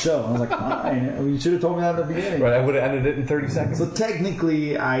put on a show. I was like, fine. You should have told me that in the beginning. Right, I would have ended it in 30 seconds. So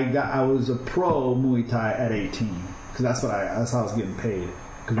technically, I was a pro Muay Thai at 18 because that's how I was getting paid.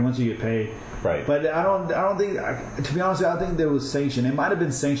 Because once you get paid, right. But I don't think, to be honest, I don't think there was sanction. It might have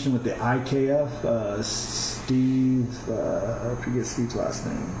been sanctioned with the IKF. Steve, I forget Steve's last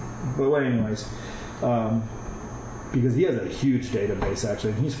name. But anyways, because he has a huge database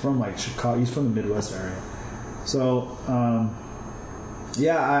actually. He's from like Chicago. He's from the Midwest area. So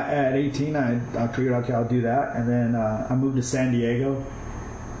at 18, I figured, okay, I'll do that, and then I moved to San Diego.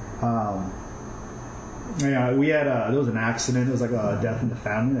 We had there was an accident. It was like a death in the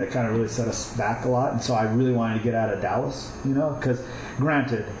family that kind of really set us back a lot, and so I really wanted to get out of Dallas. Because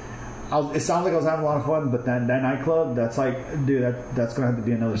granted, it sounds like I was having a lot of fun, but that nightclub, that's like, dude, that's going to have to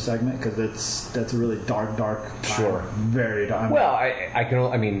be another segment because that's a really dark time. Sure. Very dark. Well,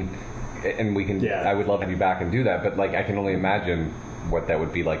 and we can, I would love to be back and do that, but like I can only imagine what that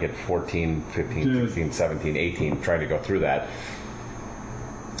would be like at 14, 15, dude. 16, 17, 18, trying to go through that.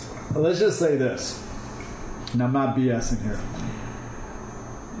 Let's just say this, and I'm not BSing here.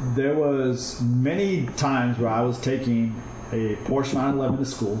 there was many times where I was taking a Porsche 911 to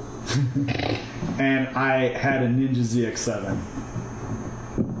school, and I had a Ninja ZX-7.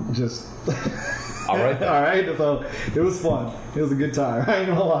 Just all right. All right. So it was fun. It was a good time. I ain't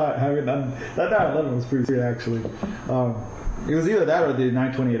gonna lie. I mean, that 911 was pretty sweet actually. It was either that or the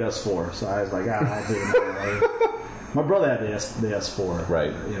 928 S4. So I was like, I'll do it. My brother had the S4.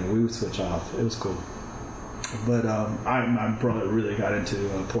 Right. We would switch off. It was cool. But my brother really got into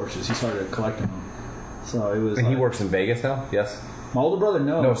Porsches. He started collecting them. So it was. And he works in Vegas now. Yes. My older brother,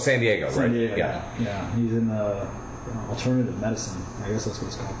 no. No, San Diego, right? San Diego, yeah. He's in alternative medicine. I guess that's what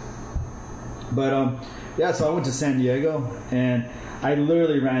it's called. But so I went to San Diego, and I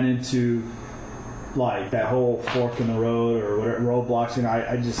literally ran into like that whole fork in the road or whatever roadblocks.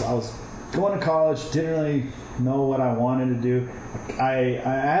 I was going to college, didn't really know what I wanted to do. I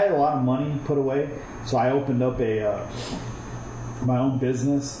had a lot of money put away, so I opened up my own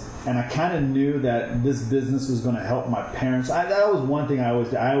business. And I kind of knew that this business was going to help my parents. That was one thing I always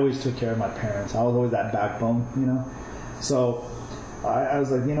did. I always took care of my parents. I was always that backbone, So I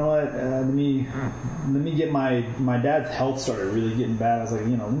was like, you know what? Let me get my dad's health started really getting bad. I was like,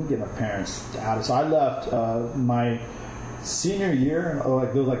 let me get my parents out. So I left my senior year.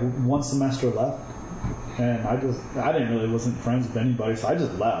 Like there was like one semester left, and I wasn't friends with anybody. So I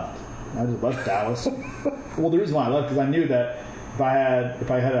just left. I just left Dallas. Well, the reason why I left because I knew that.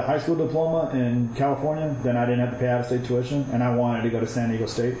 If I had a high school diploma in California, then I didn't have to pay out-of-state tuition, and I wanted to go to San Diego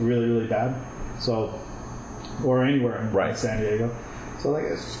State really, really bad. So, or anywhere in San Diego. So like,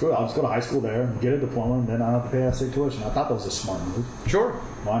 screw it, I'll just go to high school there, get a diploma, and then I don't have to pay out-of-state tuition. I thought that was a smart move. Sure.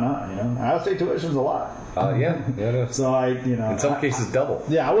 Why not? Out-of-state tuition's a lot. Yeah, it is. So in some cases double.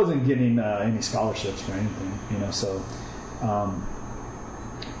 Yeah, I wasn't getting any scholarships or anything. So.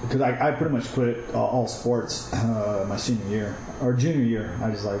 Because I pretty much quit all sports my senior year or junior year.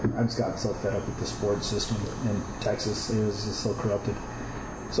 I just got so fed up with the sports system in Texas. It was just so corrupted.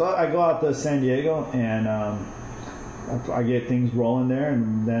 So I go out to San Diego and I get things rolling there.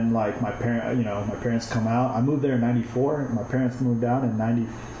 And then like my parents come out. I moved there in '94. My parents moved out in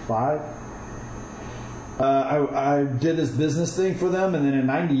 '95. I did this business thing for them, and then in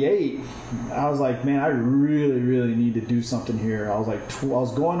 '98, I was like, man, I really, really need to do something here. I was like, I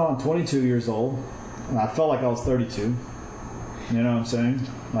was going on 22 years old, and I felt like I was 32. You know what I'm saying?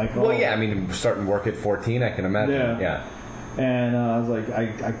 Like, yeah, I mean, starting work at 14, I can imagine. Yeah. And I was like,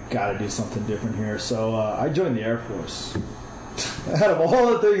 I got to do something different here. So I joined the Air Force. Out of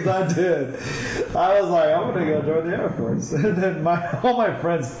all the things I did, I was like, I'm going to go join the Air Force. And then all my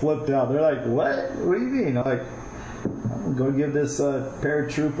friends flipped out. They're like, what? What do you mean? I'm like, I'm going to go give this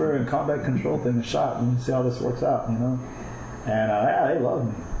paratrooper and combat control thing a shot and see how this works out, And they loved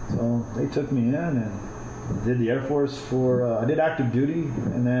me. So they took me in and did the Air Force I did active duty.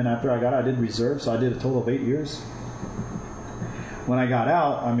 And then after I got out, I did reserve. So I did a total of 8 years. When I got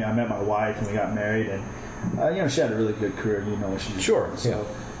out, I met my wife and we got married. And she had a really good career. What she did. Sure. So,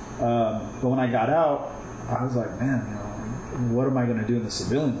 but when I got out, I was like, man, what am I going to do in the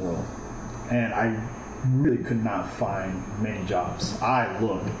civilian world? And I really could not find many jobs. I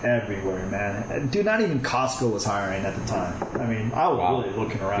looked everywhere, man. Dude, not even Costco was hiring at the time. I mean, I was really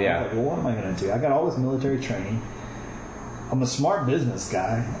looking around. Yeah. I was like, well, what am I going to do? I got all this military training. I'm a smart business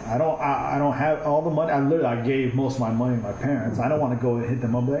guy. I don't have all the money. I gave most of my money to my parents. I don't want to go and hit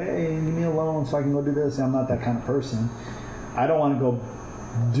them up. Like, hey, give me a loan so I can go do this. I'm not that kind of person. I don't want to go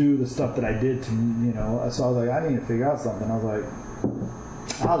do the stuff that I did to So I was like, I need to figure out something. I was like,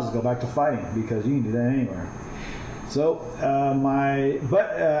 I'll just go back to fighting because you can do that anywhere. So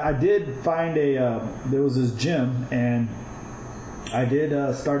I did find there was this gym, and I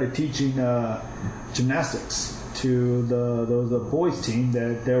did started teaching gymnastics to the boys team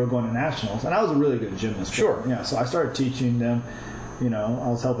that they were going to nationals, and I was a really good gymnast. Sure. Yeah. So I started teaching them. I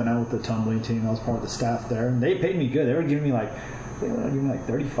was helping out with the tumbling team. I was part of the staff there, and they paid me good. They were giving me like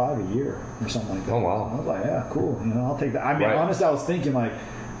 $35 a year or something like that. Oh wow! I was like, yeah, cool. I'll take that. I mean, honestly, I was thinking like,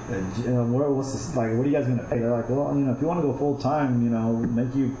 what's this? Like, what are you guys going to pay? They're like, well, if you want to go full time,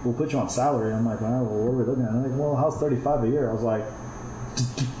 we'll put you on salary. I'm like, well, what are we looking at? They're like, well, how's $35 a year? I was like,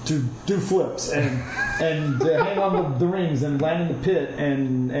 to do flips and hang on the rings and land in the pit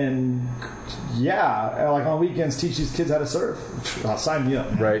and like on weekends teach these kids how to surf. I'll sign me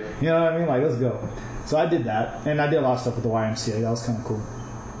up. Right. You know what I mean? Like, let's go. So I did that, and I did a lot of stuff with the YMCA. That was kind of cool.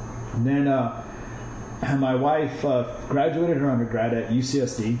 And then my wife graduated her undergrad at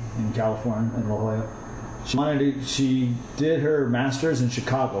UCSD in California in La Jolla. She did her master's in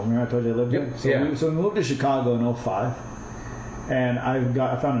Chicago. Remember I told you I lived there? So we moved to Chicago in 2005. And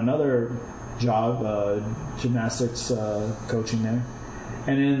I found another job, gymnastics coaching there.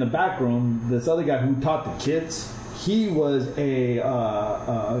 And in the back room, this other guy who taught the kids, he was a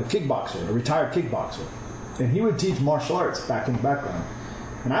kickboxer, a retired kickboxer. And he would teach martial arts back in the background.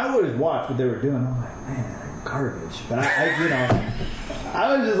 And I always watched what they were doing. I'm like, man, they're garbage. But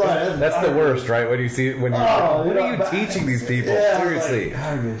I was just like, that's the worst, right? When you see what are you teaching these people? Yeah, Seriously, like,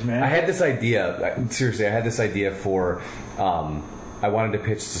 garbage, man. I had this idea. Seriously, I had this idea for. I wanted to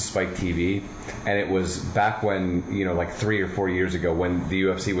pitch to Spike TV, and it was back when, like 3 or 4 years ago, when the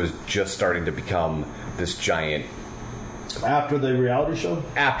UFC was just starting to become this giant. After the reality show?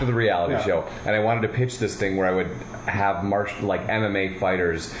 After the reality show. And I wanted to pitch this thing where I would have MMA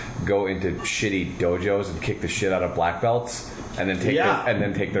fighters go into shitty dojos and kick the shit out of black belts and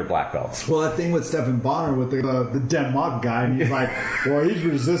then take their black belts. Well, that thing with Stephen Bonner with the Denmark guy, and he's like, well, he's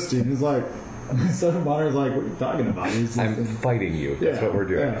resisting. He's like, Stephen Bonner's like, what are you talking about? I'm fighting you. That's what we're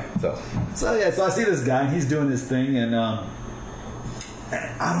doing. Yeah. So I see this guy, and he's doing his thing, and I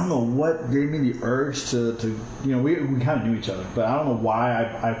don't know what gave me the urge to we kind of knew each other, but I don't know why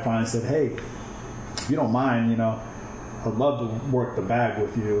I finally said, hey, if you don't mind, I'd love to work the bag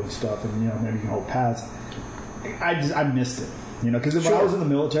with you and stuff, and maybe you can hold pads. I missed it, because when I was in the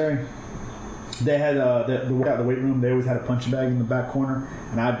military, they had the weight room. They always had a punching bag in the back corner,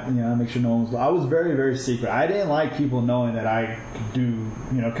 and I make sure no one was. I was very, very secret. I didn't like people knowing that I could do,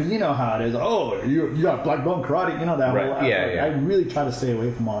 because you know how it is. Oh, you got black belt karate, that right. whole. Yeah. I really try to stay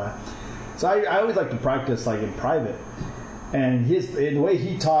away from all that. So I always like to practice like in private. And the way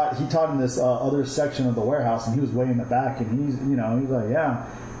he taught in this other section of the warehouse, and he was way in the back, and he's like, yeah.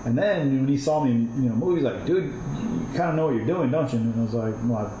 And then when he saw me, move, he's like, dude, you kind of know what you're doing, don't you? And I was like,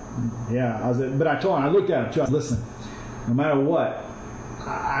 well, yeah. But I told him, I looked at him too. I said, listen, no matter what,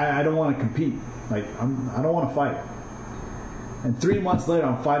 I don't want to compete. Like, I don't want to fight. And 3 months later,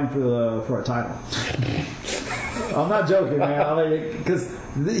 I'm fighting for a title. I'm not joking, man. Because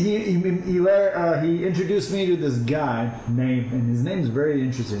he introduced me to this guy and his name is very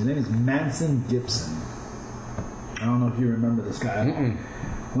interesting. His name is Manson Gibson. I don't know if you remember this guy. Mm-mm.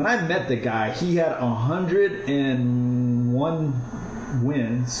 When I met the guy, he had 101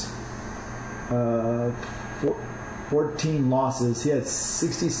 wins, 14 losses. He had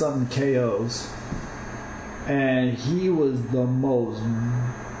 60-something KOs. And he was the most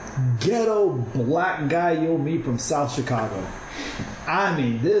ghetto black guy you'll meet from South Chicago. I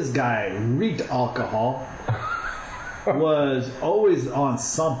mean, this guy reeked alcohol, was always on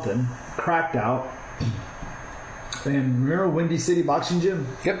something, cracked out. And remember Windy City Boxing Gym?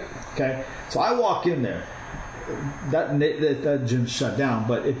 Yep. Okay. So I walk in there. That gym's shut down.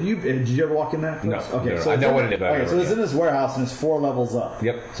 But did you ever walk in that place? No. Okay. No, So I know what it is. Okay. So it's in this warehouse and it's 4 levels up.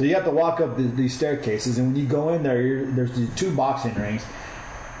 Yep. So you have to walk up these staircases, and when you go in there, there's these 2 boxing rings.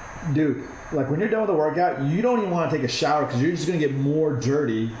 Dude, like when you're done with the workout, you don't even want to take a shower because you're just going to get more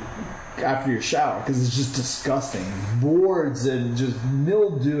dirty after your shower because it's just disgusting. Boards and just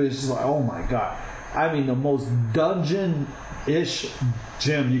mildew. It's just like, oh my God. I mean, the most dungeon-ish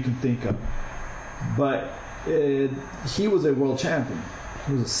gym you can think of. But he was a world champion.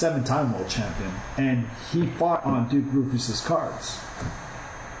 He was a 7-time world champion. And he fought on Duke Rufus's cards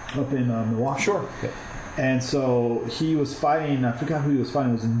up in Milwaukee. Sure. Yeah. And so he was fighting, I forgot who he was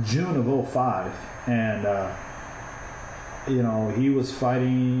fighting. It was in June of 2005. And, he was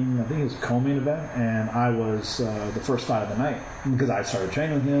fighting, I think it was a co-main event, and I was the first fight of the night because I started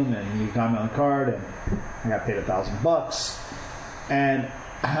training with him, and he got me on the card, and I got paid $1,000. And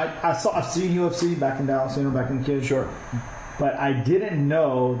I've seen UFC back in Dallas, back in the kids. Sure. But I didn't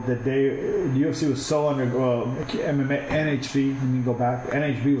know that UFC was so MMA, NHB, let me go back,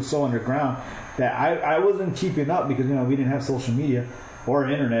 NHB was so underground that I wasn't keeping up because, we didn't have social media or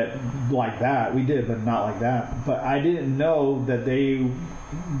internet like that. We did, but not like that. But I didn't know that they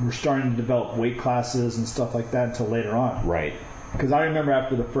were starting to develop weight classes and stuff like that until later on. Right. Because I remember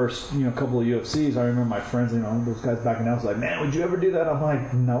after the first, couple of UFCs, I remember my friends, those guys back in the house, like, man, would you ever do that? I'm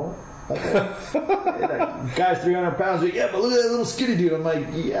like, no. That guy's 300 pounds. Like, yeah, but look at that little skinny dude. I'm like,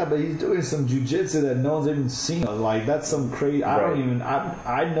 yeah, but he's doing some jujitsu that no one's even seen. Like, that's some crazy.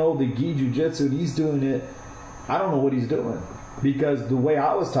 I know the gi jujitsu, and he's doing it. I don't know what he's doing. Because the way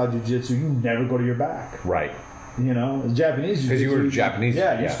I was taught jiu-jitsu, you never go to your back. Right. Japanese jiu-jitsu. Because you were Japanese.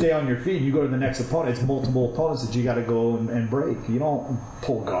 Yeah, you stay on your feet. You go to the next opponent. It's multiple opponents that you got to go and break. You don't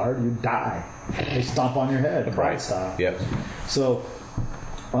pull guard. You die. They stomp on your head. Right. Style. Yep. So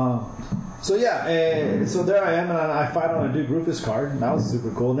there I am, and I fight on a Duke Rufus card. And that was super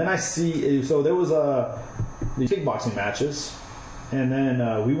cool. And then I see, so there was the kickboxing matches, and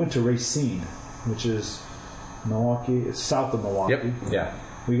then we went to Racine, which is Milwaukee. It's south of Milwaukee. Yep. Yeah.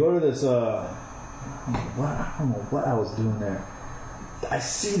 We go to this. I don't know what I was doing there. I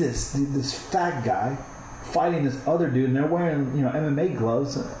see this fat guy fighting this other dude, and they're wearing MMA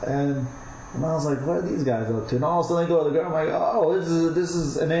gloves, and I was like, what are these guys up to? And all of a sudden they go to the guy, I'm like, oh, this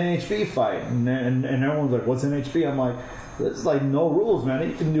is an NHB fight, and everyone's like, what's NHB? I'm like, it's like no rules, man.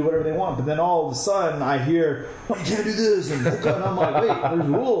 You can do whatever they want. But then all of a sudden I hear, oh, you can't do this, and I'm like, wait, there's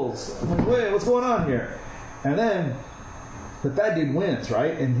rules. I'm like, wait, what's going on here? And then the fat dude wins,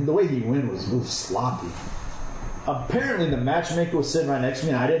 right? And the way he won was sloppy. Apparently the matchmaker was sitting right next to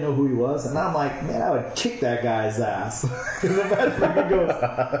me, and I didn't know who he was, and I'm like, man, I would kick that guy's ass. And the matchmaker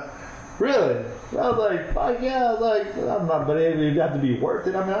goes, really? I was like, fuck yeah. I was like, I'm not, but it'd have to be worth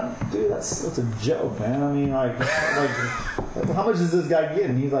it. I mean, dude, that's a joke, man. I mean, like, how much is this guy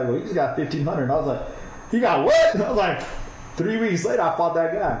getting? He's like, well, he just got $1,500. And I was like, he got what? And I was like, 3 weeks later, I fought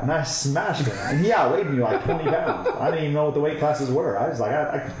that guy, and I smashed him. And he outweighed me like 20 pounds. I didn't even know what the weight classes were. I was like,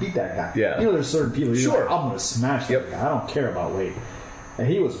 I could beat that guy. Yeah. There's certain people, like, I'm going to smash that guy. I don't care about weight. And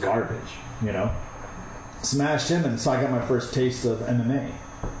he was garbage, Smashed him, and so I got my first taste of MMA.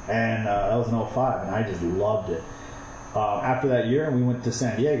 And that was in 2005, and I just loved it. After that year, we went to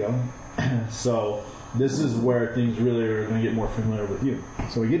San Diego. So this is where things really are going to get more familiar with you.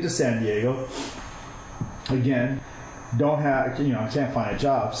 So we get to San Diego. Again, I can't find a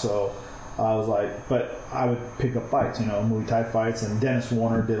job, so I was like, but I would pick up fights, Muay Thai fights, and Dennis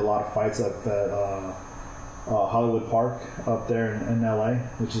Warner did a lot of fights at that Hollywood Park up there in LA,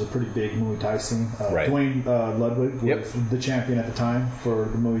 which is a pretty big Muay Thai scene. Right. Dwayne Ludwig was the champion at the time for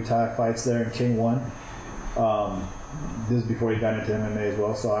the Muay Thai fights there in K1. This is before he got into MMA as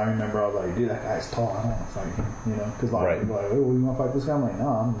well, so I remember I was like, dude, that guy's tall, I don't want to fight him, because a lot of people are like, oh, you want to fight this guy? I'm like, no,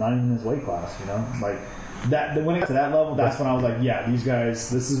 I'm not even in his weight class, like that. When it got to that level, that's when I was like, yeah, these guys,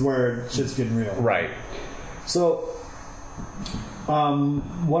 this is where shit's getting real. Right. So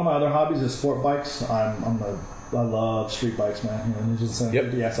one of my other hobbies is sport bikes. I love street bikes, man.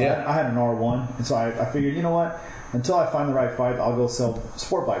 I had an R1, and so I figured, you know what? Until I find the right fight, I'll go sell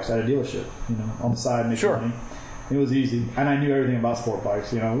sport bikes at a dealership, on the side, make money. It was easy, and I knew everything about sport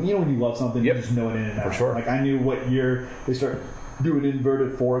bikes. When you love something, you just know it in and out. For sure. Like I knew what year they start doing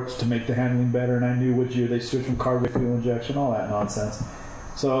inverted forks to make the handling better, and I knew which year they switched from carburetor fuel injection, all that nonsense.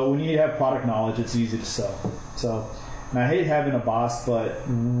 So when you have product knowledge, it's easy to sell. So. And I hate having a boss, but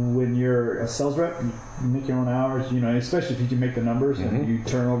when you're a sales rep, you make your own hours, especially if you can make the numbers and you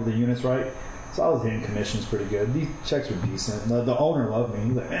turn over the units right. So I was hitting commissions pretty good. These checks were decent. The owner loved me.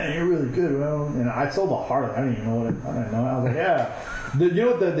 He's like, man, you're really good, bro. And I sold a Harley. I didn't even know what I didn't know. I was like, yeah. You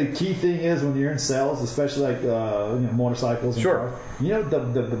know what the key thing is when you're in sales, especially like motorcycles and cars? You know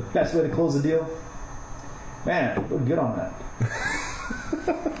the best way to close a deal? Man, look good on that.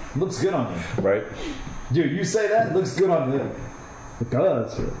 Looks good on you. Right. Dude, you say that, it looks good on you. It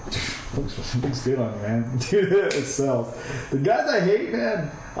does. Looks good on you, man. Dude, it sells. The guys I hate, man,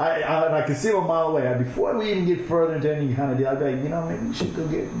 I can see them a mile away. Before we even get further into any kind of deal, I'd be like, maybe you should go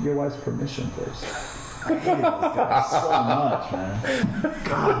get your wife's permission first. I hate those guys so much, man.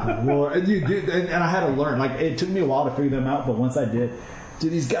 God, Lord. And I had to learn. Like, it took me a while to figure them out, but once I did,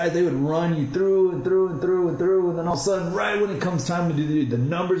 dude, these guys, they would run you through and through and through and through, and then all of a sudden, right when it comes time to do the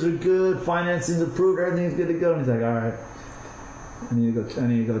numbers are good, financing's approved, everything's good to go, and he's like, all right, I need to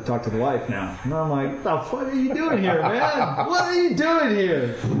go talk to the wife now. And I'm like, what the fuck are you doing here, man? What are you doing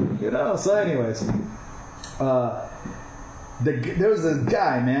here? So anyways, there was this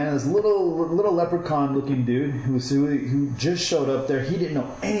guy, man, this little leprechaun looking dude who just showed up there. He didn't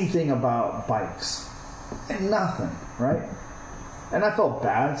know anything about bikes and nothing, right? And I felt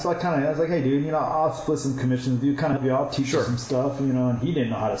bad, so I was like, hey, dude, I'll split some commissions with you, I'll teach you some stuff, and he didn't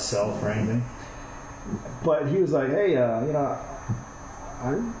know how to sell for anything. But he was like, hey,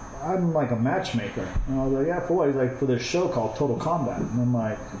 I'm like a matchmaker. And I was like, yeah, for what? He's like, for this show called Total Combat. And I'm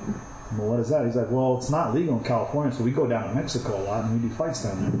like, well, what is that? He's like, well, it's not legal in California, so we go down to Mexico a lot, and we do fights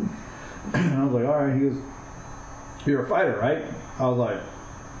down there. And I was like, all right. He goes, you're a fighter, right? I was like,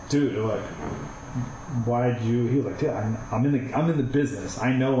 dude, why did you? He was like, yeah, I'm in the business.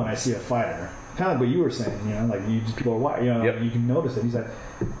 I know when I see a fighter. Kind of what you were saying, like you just people are white, you can notice it. He's like,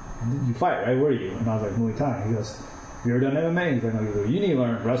 you fight, right? Where are you? And I was like, Muay Thai. He goes, have you ever done MMA? He's like, no. You need to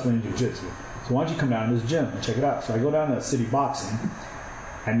learn wrestling and jiu-jitsu. So why don't you come down to this gym and check it out? So I go down to City Boxing.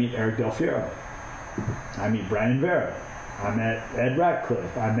 I meet Eric Del Fiero. I meet Brandon Vera. I met Ed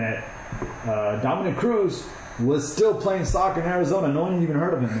Ratcliffe. I met Dominic Cruz. Was still playing soccer in Arizona. No one even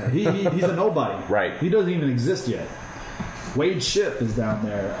heard of him there. He's a nobody. Right. He doesn't even exist yet. Wade Shipp is down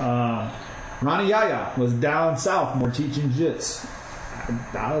there. Ronnie Yaya was down south more teaching jits.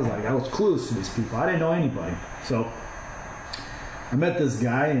 I was clueless to these people. I didn't know anybody. So I met this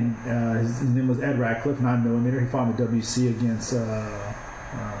guy, and his name was Ed Ratcliffe, 9mm. He fought in the WC against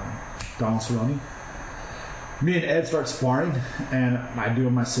Donald Cerrone. Me and Ed start sparring, and I do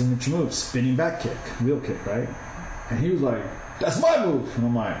my signature move, spinning back kick, wheel kick, right? And he was like, "That's my move," and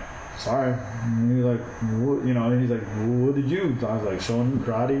I'm like, "Sorry." And he's like, what? You know, and he's like, "What did you?" I was like, showing him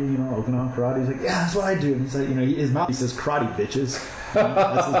karate, you know, Okinawan karate. He's like, "Yeah, that's what I do." And he's like, you know, his mouthpiece says "karate, bitches."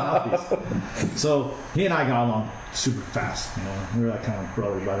 That's his mouthpiece. So he and I got along super fast. You know, we were like kind of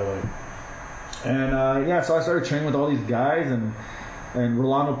brothers, by the way. And so I started training with all these guys, and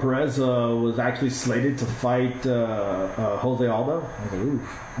Rolando Perez was actually slated to fight Jose Aldo. I was like, "Ooh,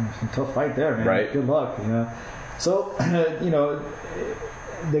 some tough fight there, man. Right. Good luck." You know. So you know,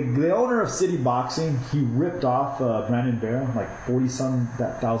 the owner of City Boxing, he ripped off Brandon Vera like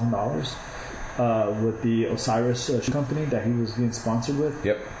 $40,000 with the Osiris shoe company that he was getting sponsored with.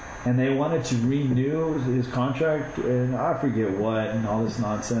 Yep. And they wanted to renew his contract, and I forget what, and all this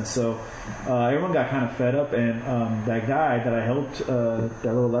nonsense. So everyone got kind of fed up, and that guy that I helped, that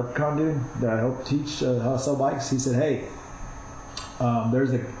little leprechaun dude that I helped teach how to sell bikes, he said, "Hey,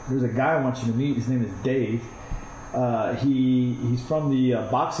 there's a guy I want you to meet. His name is Dave. He's from the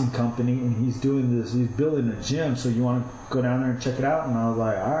boxing company, and he's doing this. He's building a gym. So you want to go down there and check it out?" And I was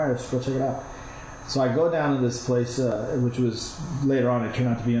like, "All right, let's go check it out." So I go down to this place, which was later on it turned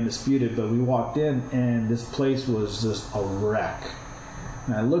out to be Undisputed, but we walked in and this place was just a wreck.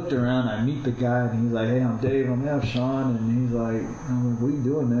 And I looked around, I meet the guy, and he's like, "Hey, I'm Dave, I'm Sean," and he's like, I'm like, "What are you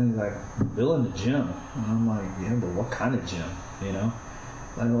doing, man?" He's like, "Building a gym." And I'm like, "Yeah, but what kind of gym?" You know?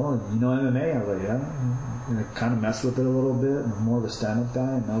 Like, "Well, you know MMA?" I was like, "Yeah." And I kind of messed with it a little bit. I'm more of a stand-up guy,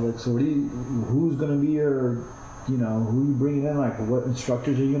 and I was like, "So who's going to be your, you know, who are you bringing in? Like, what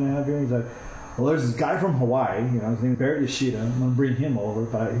instructors are you going to have here?" He's like, "Well, there's this guy from Hawaii, you know, his name is Barrett Yoshida. I'm going to bring him over,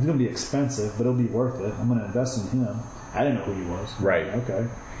 but he's going to be expensive, but it'll be worth it. I'm going to invest in him." I didn't know who he was. Right. Okay.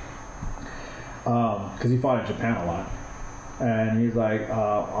 Because he fought in Japan a lot. And he's like,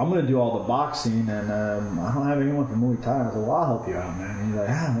 "I'm going to do all the boxing, and I don't have anyone from Muay Thai." I was like, "Well, I'll help you out, man." And he's like,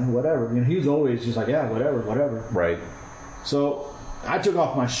 "Yeah, man, whatever." You know, he was always just like, "Yeah, whatever." Right. So I took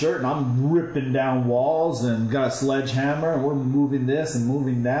off my shirt and I'm ripping down walls and got a sledgehammer and we're moving this and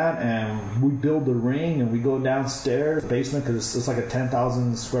moving that, and we build the ring and we go downstairs, basement, because it's like a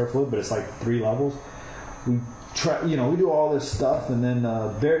 10,000 square foot, but it's like 3 levels. We try, you know, we do all this stuff, and then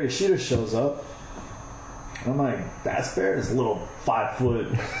Barrett Yoshida shows up. I'm like, "That's Barrett, this little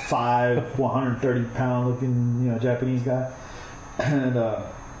 5'5", 130 pound looking, you know, Japanese guy, and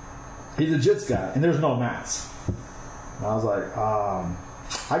he's a jits guy, and there's no mats." And I was like,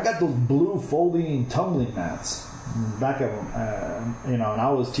 "I got those blue folding tumbling mats back at, you know," and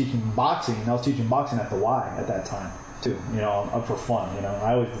I was teaching boxing. I was teaching boxing at the Y at that time too, you know, for fun. You know,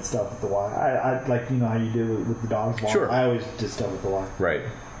 I always did stuff at the Y. I like, you know how you do with the dogs. Sure. I always did stuff at the Y. Right.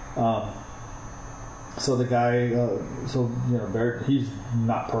 So the guy, you know, Barrett, he's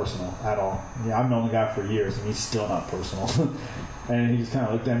not personal at all. Yeah, I've known the guy for years, and he's still not personal. And he just kind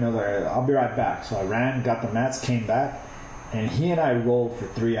of looked at me. I was like, "I'll be right back." So I ran, got the mats, came back, and he and I rolled for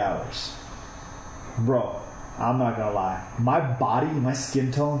 3 hours. Bro, I'm not gonna lie, my body, my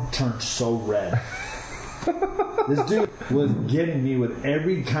skin tone turned so red. This dude was getting me with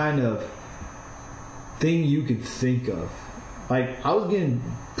every kind of thing you could think of. Like, I was getting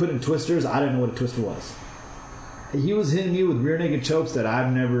put in twisters. I didn't know what a twister was. He was hitting me with rear naked chokes that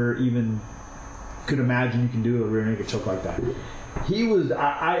I've never even could imagine you can do a rear naked choke like that. He was,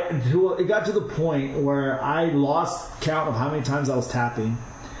 it got to the point where I lost count of how many times I was tapping,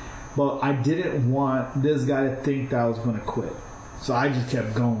 but I didn't want this guy to think that I was going to quit. So I just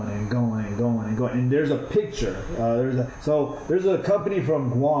kept going and going and going and going. And there's a picture. There's a company from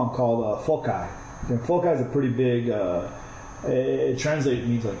Guam called Fokai. And Fokai is a pretty big, it translates,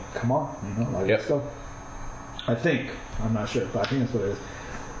 means like, "Come on," you know, like yep. stuff. I think, I'm not sure, but I think that's what it is.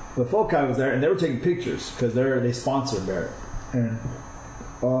 But Fokai was there, and they were taking pictures because they sponsored Barrett. And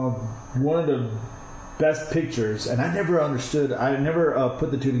one of the best pictures, and I never understood, I never put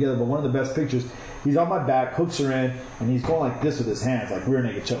the two together, but one of the best pictures, he's on my back, hooks are in, and he's going like this with his hands, like rear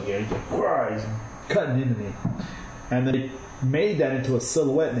naked choke. Yeah, he's like, he's cutting into me. And then they made that into a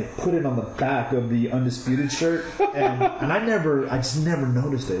silhouette, and they put it on the back of the Undisputed shirt. And I just never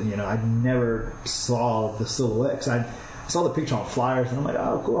noticed it. You know, I never saw the silhouette, because I saw the picture on flyers, and I'm like,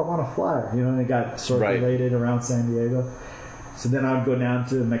 "Oh, cool, I want a flyer." You know, and it got circulated around San Diego. So then I would go down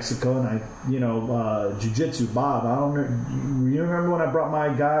to Mexico, and jiu-jitsu, Bob. I don't know. You remember when I brought my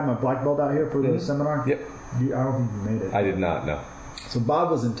black belt out here for the seminar? Yep. I don't think you made it. I did not, no. So Bob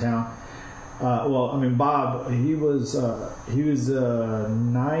was in town. Bob, he was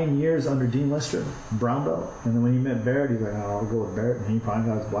 9 years under Dean Lister, brown belt. And then when he met Barrett, he's like, "Oh, I'll go with Barrett." And he finally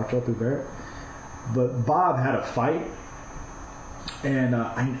got his black belt through Barrett. But Bob had a fight And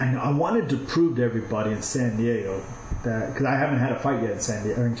I wanted to prove to everybody in San Diego that, because I haven't had a fight yet in San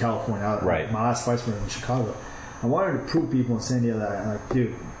Diego or in California. Right. My last fights were in Chicago. I wanted to prove people in San Diego that I'm like,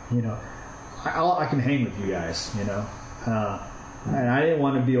 dude, you know, I can hang with you guys, you know. And I didn't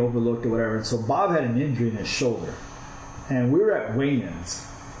want to be overlooked or whatever. And so Bob had an injury in his shoulder, and we were at weigh-ins,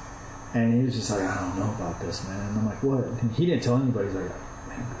 and he was just like, I don't know about this, man. And I'm like, what? And he didn't tell anybody. He's like,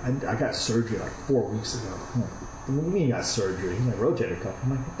 man, I got surgery like 4 weeks ago. I'm like, what do you mean you got surgery? He's like, rotator cuff. I'm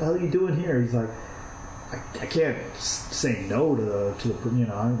like, what the hell are you doing here? He's like, I can't say no to the you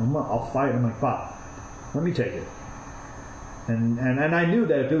know, I'll fight. I'm like, Bob, let me take it. And I knew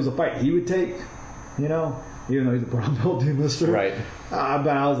that if it was a fight he would take, you know, even though he's a brown belt lister. Right. But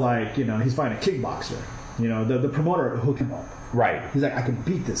I was like, you know, he's fighting a kickboxer. You know, the promoter hooked him up. Right. He's like, I can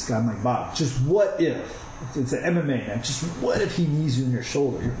beat this guy. I'm like, Bob, just what if? It's an MMA, man. Just what if he knees you in your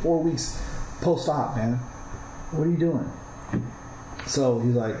shoulder? You're 4 weeks post-op, man. What are you doing? So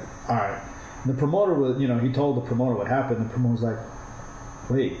he's like, all right. And the promoter was, you know, he told the promoter what happened. The promoter was like,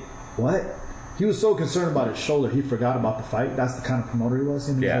 wait, what? He was so concerned about his shoulder, he forgot about the fight. That's the kind of promoter he was.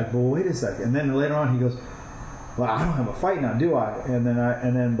 And he's like, well, wait a second. And then later on, he goes, well, I don't have a fight now, do I? And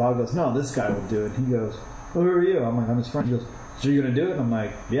then Bob goes, no, this guy will do it. He goes, well, who are you? I'm like, I'm his friend. He goes, so you're going to do it? And I'm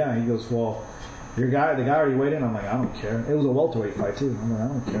like, yeah. He goes, well, the guy already weighed in. I'm like, I don't care. It was a welterweight fight, too. I'm like, I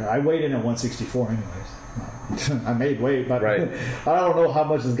don't care. I weighed in at 164 anyways. I made weight, but right. I don't know how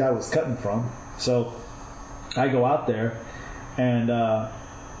much this guy was cutting from. So I go out there, and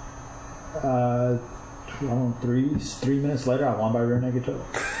 3 minutes later, I won by rear naked choke.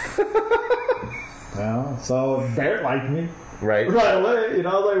 Well, so Barrett liked me. Right away, you know.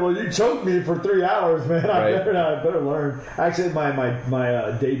 I was like, well, you choked me for 3 hours, man. I better learn. Actually,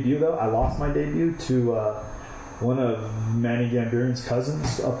 my debut though, I lost my debut to one of Manny Gambirian's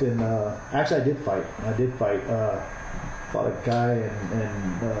cousins up in. Actually, I did fight. Fought a guy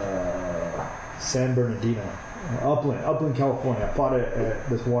in San Bernardino, Upland, California. I fought at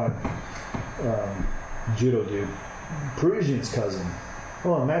this one judo dude, Parisian's cousin.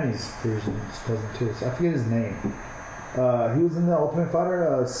 Oh, Manny's Parisian's cousin too. So I forget his name. He was in the Ultimate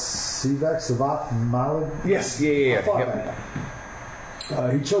Fighter, Savat Malik. Yes, yeah.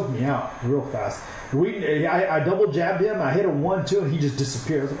 He choked me out real fast. I double jabbed him. I hit a 1-2, and he just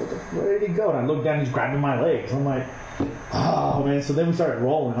disappeared. I was like, where did he go? And I looked down, he's grabbing my legs. I'm like, oh man. So then we started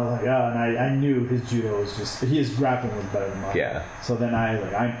rolling. I was like, oh, and I knew his judo was just, his grappling was better than mine. Yeah. So then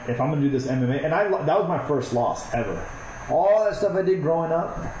if I'm gonna do this MMA, and that was my first loss ever. All that stuff I did growing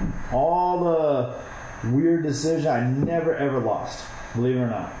up, all the weird decisions, I never ever lost. Believe it or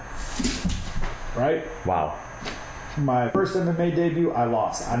not. Right? Wow. My first MMA debut, I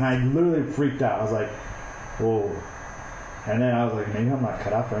lost, and I literally freaked out. I was like, whoa. And then I was like, maybe I'm not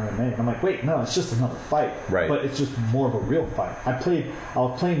cut out for MMA. And I'm like, wait, no, it's just another fight. Right. But it's just more of a real fight. I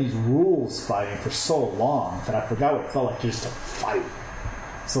was playing these rules fighting for so long that I forgot what it felt like just to fight.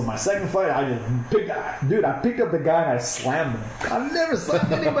 So my second fight, I picked up the guy and I slammed him. I've never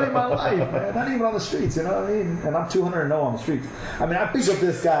slammed anybody in my life, man. Not even on the streets, you know what I mean? And I'm 200-0 on the streets. I mean, I picked up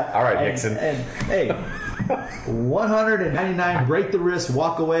this guy. All right, Hickson. And hey, 199, break the wrist,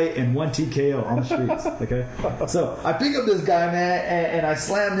 walk away, and 1 TKO on the streets. Okay? So I pick up this guy, man, and I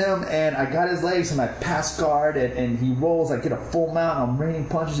slammed him, and I got his legs, and I pass guard, and he rolls. I get a full mount, I'm raining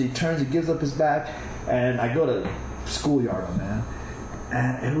punches. He turns, he gives up his back, and I go to schoolyard him, man.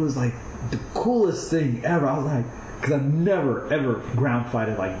 And it was like the coolest thing ever. I was like, because I've never ever ground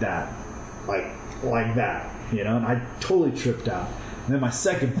fighted like that, like that, you know. And I totally tripped out. And then my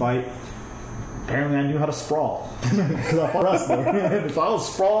second fight, apparently I knew how to sprawl because I'm a wrestler. So I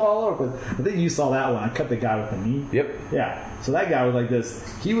was sprawling all over. But I think you saw that one. I cut the guy with the knee. Yep. Yeah. So that guy was like this.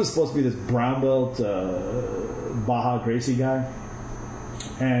 He was supposed to be this brown belt Baja Gracie guy,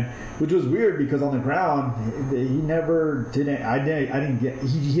 and. Which was weird because on the ground he never didn't. I didn't get.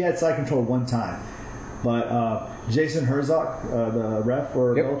 He had side control one time, but Jason Herzog, the ref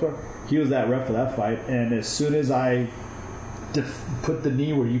for Bellator, he was that ref for that fight. And as soon as I put the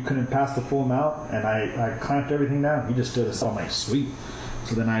knee where you couldn't pass the full amount, and I clamped everything down, he just stood aside. I'm like, sweet.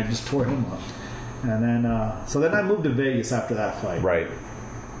 So then I just tore him up, and then then I moved to Vegas after that fight. Right.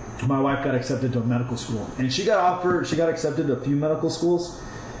 My wife got accepted to a medical school, and she got accepted to a few medical schools.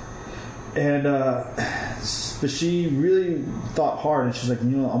 And but she really thought hard, and she's like,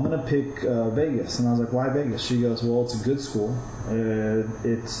 I'm gonna pick Vegas. And I was like, why Vegas? She goes, well, it's a good school.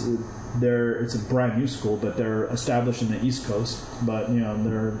 It's a brand new school, but they're established in the East Coast. But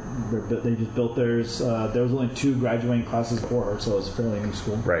they just built theirs. There was only 2 graduating classes for her, so it's a fairly new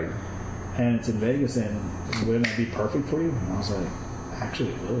school. Right. And it's in Vegas, and wouldn't that be perfect for you? And I was like, actually,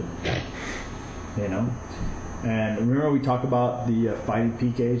 it would. You know. And remember we talked about the fighting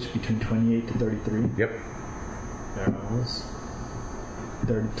peak age between 28 to 33? Yep. There I was.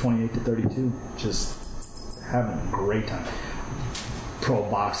 28 to 32. Just having a great time. Pro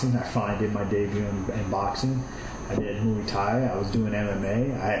boxing. I finally did my debut in boxing. I did Muay Thai. I was doing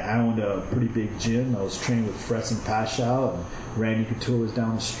MMA. I owned a pretty big gym. I was trained with Fresson Paschow and Randy Couture was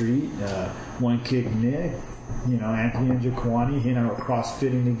down the street. One Kick Nick. Anthony and Jaquani. He and I were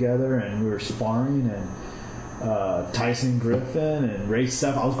crossfitting together and we were sparring. And Tyson Griffin and Ray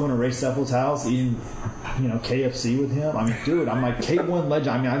Seff. I was going to Ray Seffel's house eating, KFC with him. I mean, dude, I'm like K1 legend.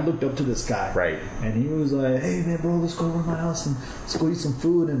 I mean, I looked up to this guy. Right. And he was like, hey, man, bro, let's go over to my house and let's go eat some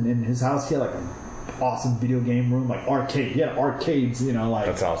food. And in his house, he had like an awesome video game room, like arcade. He had arcades, like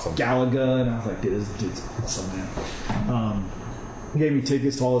that's awesome. Galaga. And I was like, dude, this dude's awesome, man. He gave me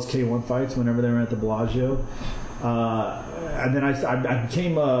tickets to all his K1 fights whenever they were at the Bellagio. And then I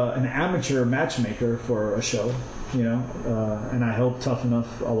became an amateur matchmaker for a show, and I helped Tough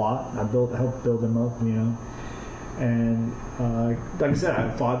Enough a lot. I helped build them up, and like I said, I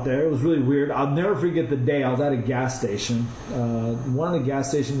fought there. It was really weird. I'll never forget the day I was at a gas station. One of the gas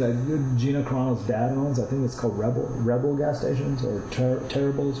stations that Gina Carano's dad owns, I think it's called Rebel gas stations or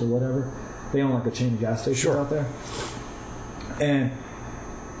Terribles or whatever. They own like a chain of gas stations out there. And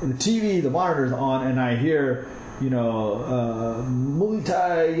the TV, the monitor's on, and I hear Muay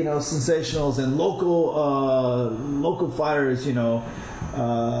Thai, sensationals and local fighters, Sean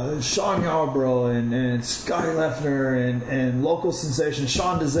Yarbrough and Scotty Leffner and local sensation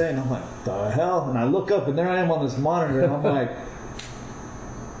Sean Dizay, and I'm like, the hell? And I look up and there I am on this monitor, and I'm like,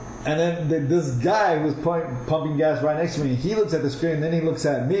 and then this guy who was pumping gas right next to me, he looks at the screen, and then he looks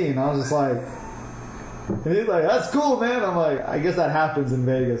at me, and I was just like. And he's like, that's cool, man. I'm like, I guess that happens in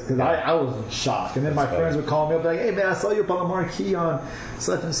Vegas because I was in shock. And then my friends would call me up like, hey, man, I saw you up on the marquee on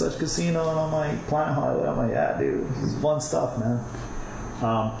such and such casino. And I'm like, Planet Hollywood. I'm like, yeah, dude, this is fun stuff, man.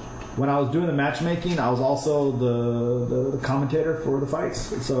 When I was doing the matchmaking, I was also the commentator for the fights.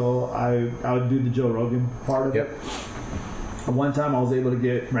 So I would do the Joe Rogan part of it. One time I was able to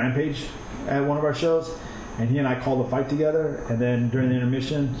get Rampage at one of our shows. And he and I called a fight together, and then during the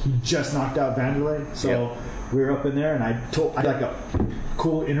intermission, he just knocked out Vanderlei. So we were up in there, and I had like a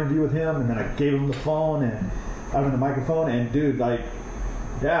cool interview with him, and then I gave him the phone and the microphone, and dude, like,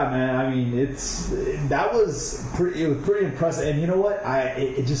 yeah, man. I mean, it was pretty impressive. And you know what?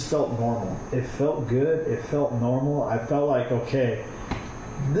 It just felt normal. It felt good. It felt normal. I felt like, okay,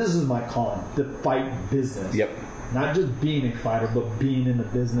 this is my calling, the fight business. Yep. Not just being a fighter, but being in the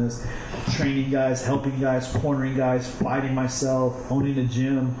business, training guys, helping guys, cornering guys, fighting myself, owning a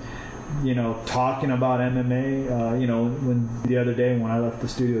gym, talking about MMA. When the other day when I left the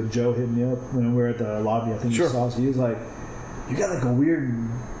studio, Joe hit me up when we were at the lobby. I think you saw us. He was like, "You got like a weird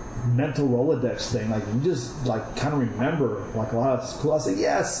mental Rolodex thing. Like you just like kind of remember like a lot of cool." I said,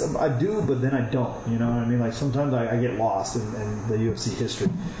 "Yes, I do, but then I don't." You know what I mean? Like sometimes I get lost in the UFC history,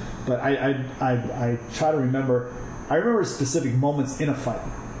 but I try to remember. I remember specific moments in a fight.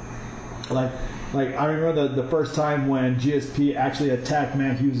 Like I remember the first time when GSP actually attacked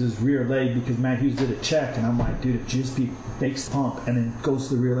Matt Hughes' rear leg because Matt Hughes did a check, and I'm like, dude, if GSP fakes the pump and then goes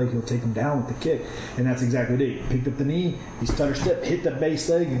to the rear leg, he'll take him down with the kick. And that's exactly what he did. He picked up the knee, he stutter step, hit the base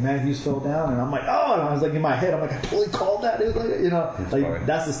leg, and Matt Hughes fell down. And I'm like, oh, and I was like in my head, I'm like, I totally called that. It was like,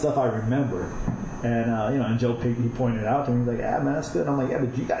 that's the stuff I remember. And and Joe he pointed out to me, he's like, yeah, man, that's good. I'm like, yeah,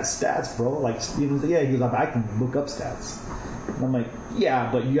 but you got stats, bro. Like Steven's like, yeah, he goes, I can look up stats. And I'm like,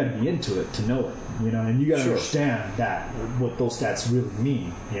 yeah, but you got to be into it to know it, and you got to understand that what those stats really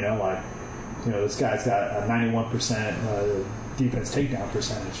mean, this guy's got a 91% defense takedown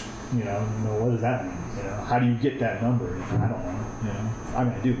percentage, what does that mean? How do you get that number? I don't know, I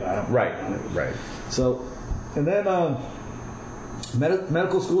mean, I do, but I don't know. Right. So, and then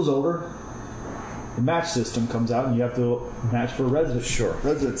medical school's over. The match system comes out, and you have to match for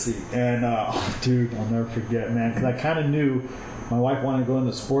residency. And dude, I'll never forget, man, because I kind of knew my wife wanted to go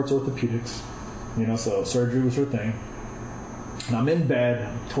into sports orthopedics, so surgery was her thing. And I'm in bed,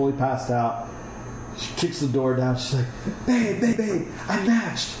 I'm totally passed out. She kicks the door down. She's like, "Babe, I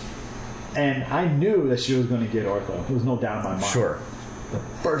matched." And I knew that she was going to get ortho. There was no doubt in my mind. Sure. The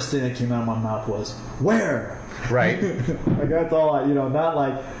first thing that came out of my mouth was, "Where?" Right. Like that's all. Not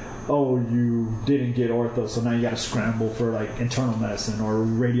like, oh, you didn't get ortho, so now you got to scramble for like internal medicine or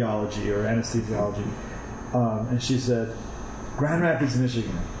radiology or anesthesiology. And she said, Grand Rapids,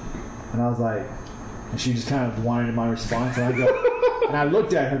 Michigan. And I was like, and she just kind of wanted my response. And I go, and I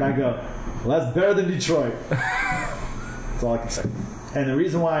looked at her and I go, well, that's better than Detroit. That's all I can say. And the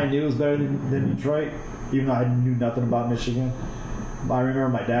reason why I knew it was better than Detroit, even though I knew nothing about Michigan, I remember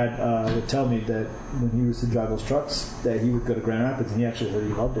my dad would tell me that when he used to drive those trucks, that he would go to Grand Rapids, and he actually said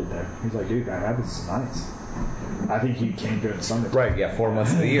he loved it there. He's like, dude, Grand Rapids is nice. I think he came during the summer. Right, yeah, 4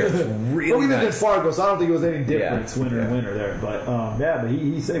 months of the year. It's really well, we lived nice. in Fargo, so I don't think it was any difference winter and winter there. But but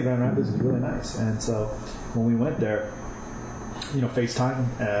he said Grand Rapids is really nice. And so when we went there,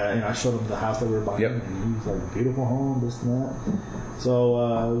 FaceTime, I showed him the house that we were buying, and he was like, beautiful home, this and that.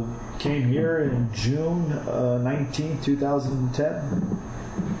 So came here in June 19th, 2010,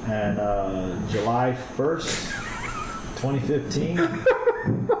 and July 1st, 2015.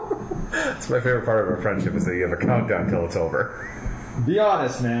 That's my favorite part of our friendship is that you have a countdown till it's over. Be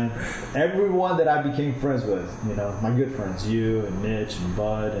honest, man. Everyone that I became friends with, my good friends, you and Mitch and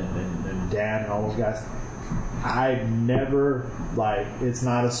Bud and Dan and all those guys, I never it's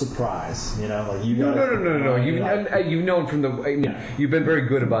not a surprise, like you. No. You've known from the. You've been very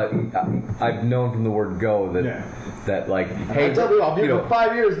good about. I've known from the word go that hey, I tell people I'll be here for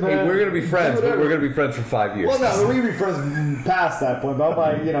 5 years, man. Hey, we're gonna be friends, but we're gonna be friends for 5 years. Well, no, we can be friends past that point, but I'm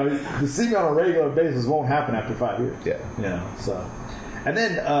like, to see me on a regular basis won't happen after 5 years. Yeah. So, and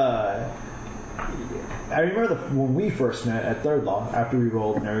then I remember when we first met at Third Law after we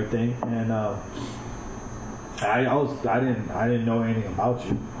rolled and everything, and. I didn't know anything about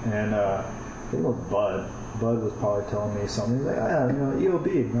you, and I think it was Bud. Bud was probably telling me something. He's like, EOB.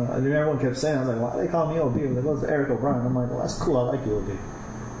 And everyone kept saying, I was like, why do they call me EOB? He was like, well, it's Eric O'Brien. I'm like, well, that's cool. I like EOB.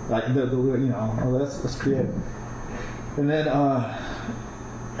 That's creative. And then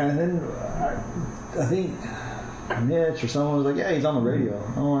I think Mitch or someone was like, yeah, he's on the radio.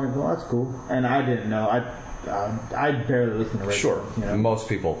 I'm like, well, that's cool. And I didn't know. I barely listen to radio. Sure. Most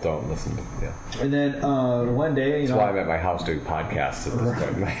people don't listen to And then one day, that's why I'm at my house doing podcasts at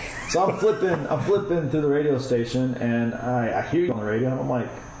this point. So I'm flipping through the radio station, and I hear you on the radio, and I'm like,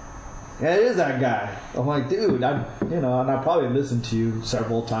 yeah, it is that guy. I'm like, dude, and I probably listened to you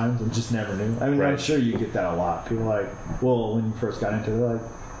several times and just never knew. I mean, I'm sure you get that a lot. People are like, well, when you first got into it, they're like,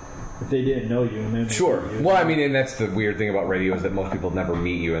 if they didn't know you, and then sure. Well, I mean, and that's the weird thing about radio is that most people never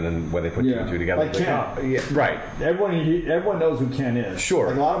meet you, and then when they put two and two together, like Ken. Right. Everyone knows who Ken is. Sure.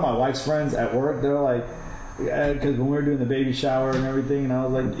 Like a lot of my wife's friends at work, they're like, because when we were doing the baby shower and everything, and I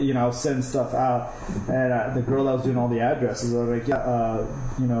was like, I was sending stuff out, and the girl that was doing all the addresses, I was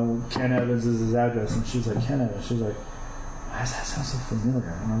like, Ken Evans is his address, and she's like, Ken Evans. She's like, why does that sound so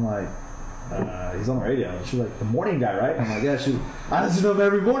familiar? And I'm like, he's on the radio. And she's like, the morning guy, right? I'm like, yeah. I listen to him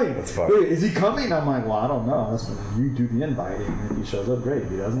every morning. That's fine. Wait, is he coming? I'm like, well, I don't know. That's when you do the inviting. And if he shows up, great. If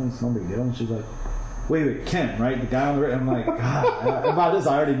he doesn't, it's no big deal. And she's like, wait, Ken, right? The guy on the radio. I'm like, God. About this,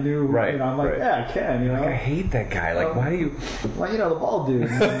 I already knew. Right. I'm like, yeah, Ken. Like, I hate that guy. Like, why do you? Well, the bald dude.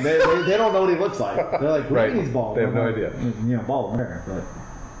 they don't know what he looks like. They're like, right. He's bald. They have no idea. Bald hair.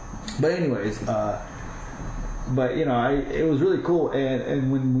 But anyways. But it was really cool,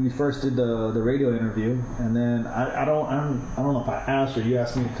 and when we first did the radio interview, and then I don't know if I asked or you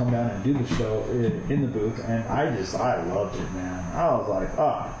asked me to come down and do the show in the booth, and I loved it, man. I was like,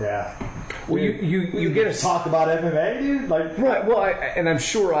 oh yeah. Well, you get to talk about MMA, dude. Like, right. Well, and I'm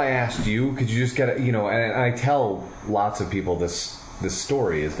sure I asked you because you just get and I tell lots of people this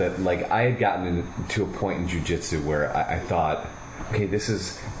story is that like I had gotten to a point in jiu-jitsu where I thought, okay, this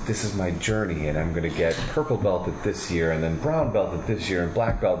is my journey, and I'm going to get purple belt at this year, and then brown belt at this year, and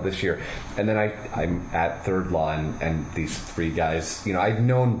black belt this year, and then I'm at Third Law, and these three guys, I'd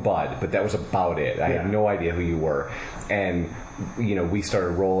known Bud, but that was about it. I had no idea who you were, and we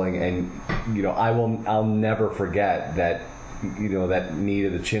started rolling, and I'll never forget that. That knee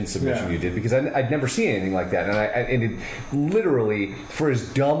to the chin submission you did, because I'd never seen anything like that, and it literally, for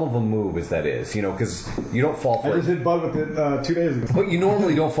as dumb of a move as that is, because you don't fall for it. I just hit Bud with it 2 days ago. But you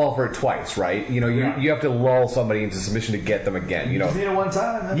normally don't fall for it twice, right? You have to lull somebody into submission to get them again. You just need it one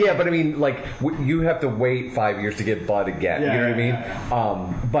time. Man. Yeah, but I mean, like you have to wait 5 years to get Bud again. Yeah, you know what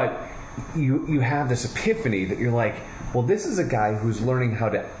I mean? But you have this epiphany that you're like, well, this is a guy who's learning how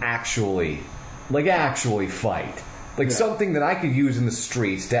to actually fight. Something that I could use in the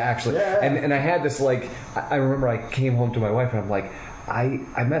streets to actually... And I had this, I remember I came home to my wife, and I'm like,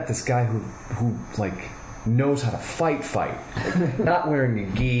 I met this guy who knows how to fight. Not wearing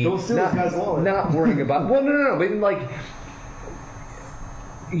a gi. Don't steal this guy's wallet. Not worrying about... Well, no. But,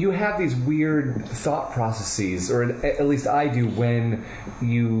 you have these weird thought processes, or at least I do, when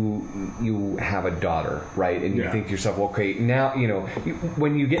you have a daughter, right? And you think to yourself, okay, now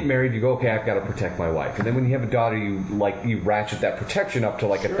when you get married, you go, okay, I've got to protect my wife. And then when you have a daughter, you ratchet that protection up to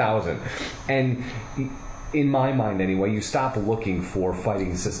 1,000. And in my mind, anyway, you stop looking for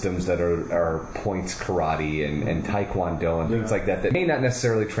fighting systems that are points karate and taekwondo and things like that may not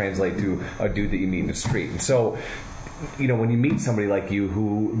necessarily translate to a dude that you meet in the street. And so when you meet somebody like you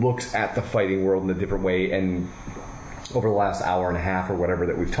who looks at the fighting world in a different way, and over the last hour and a half or whatever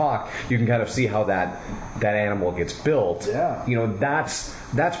that we've talked, you can kind of see how that animal gets built. Yeah.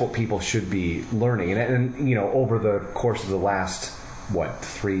 That's what people should be learning. And over the course of the last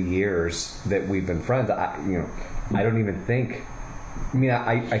 3 years that we've been friends, I don't even think. I mean,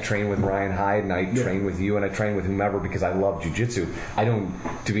 I train with Ryan Hyde, and I train with you, and I train with whomever because I love jiu-jitsu. I don't,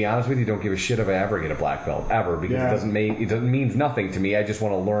 to be honest with you, don't give a shit if I ever get a black belt ever, because it means nothing to me. I just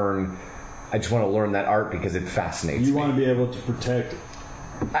want to learn. I just want to learn that art because it fascinates me. You want to be able to protect.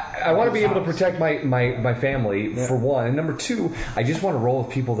 I want to be able to protect my family, for one, and number two, I just want to roll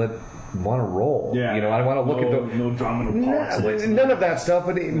with people that want to roll. Yeah. I want to look at no drama, no politics. None of that stuff.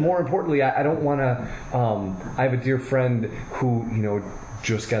 But more importantly, I don't want to. I have a dear friend who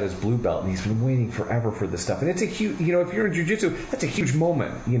just got his blue belt, and he's been waiting forever for this stuff. And it's a huge. If you're in jiu-jitsu, that's a huge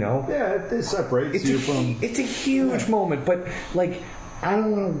moment. Yeah, it separates you from. It's a huge moment, but I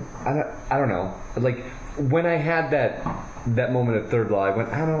don't want to. I don't know. When I had that moment at third law, I went,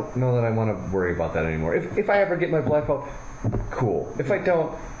 I don't know that I want to worry about that anymore. If I ever get my black belt, cool. If I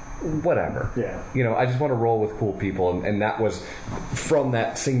don't, whatever. Yeah. I just want to roll with cool people, and that was from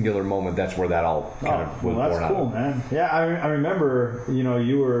that singular moment. That's where that all kind of was born out. That's cool, man. Yeah, I remember.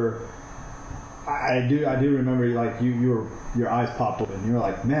 You were. I do remember. You were. Your eyes popped open. You were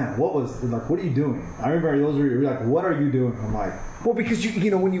like, man, what are you doing? I remember those were. You're like, what are you doing? I'm like. Well, because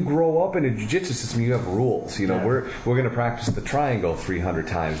when you grow up in a jiu-jitsu system, you have rules. We're going to practice the triangle 300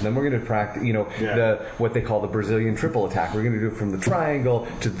 times, and then we're going to practice, what they call the Brazilian triple attack. We're going to do it from the triangle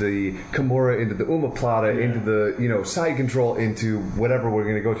to the kimura into the omoplata into the side control into whatever we're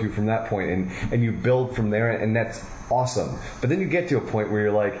going to go to from that point, and you build from there, and that's awesome. But then you get to a point where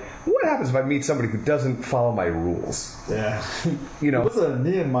you're like, what happens if I meet somebody who doesn't follow my rules? Yeah. What's a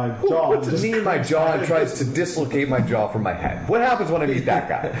knee in my jaw? What's a knee in my jaw and tries to dislocate my jaw from my head? What happens when I meet that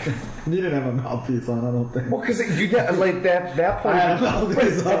guy? You didn't have a mouthpiece on, I don't think. Well, because that point.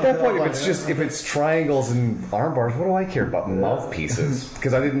 At that point, if it's triangles and arm bars, what do I care about mouthpieces?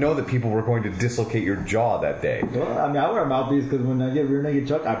 Because I didn't know that people were going to dislocate your jaw that day. Well, I wear a mouthpiece because when I get rear naked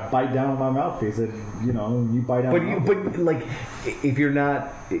chuck, I bite down on my mouthpiece, and you bite down. But if you're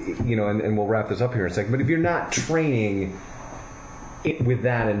not, and we'll wrap this up here in a second. But if you're not training with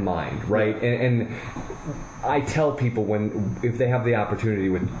that in mind, right? And I tell people if they have the opportunity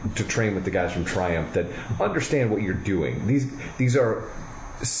to train with the guys from Triumph, that understand what you're doing. These are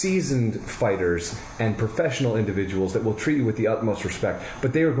seasoned fighters and professional individuals that will treat you with the utmost respect,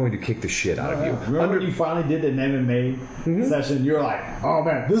 but they are going to kick the shit out of you. Remember when you finally did an MMA session, you were like, oh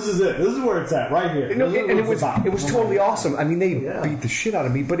man, this is it. This is where it's at, right here. It was totally awesome. I mean, they beat the shit out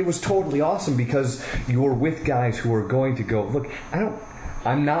of me, but it was totally awesome because you're with guys who are going to go, look,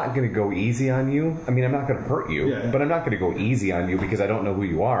 I'm not going to go easy on you. I mean, I'm not going to hurt you, but I'm not going to go easy on you because I don't know who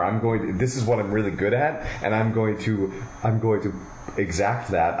you are. This is what I'm really good at, and I'm going to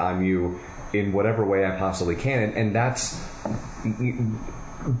exact that on you in whatever way I possibly can. And that's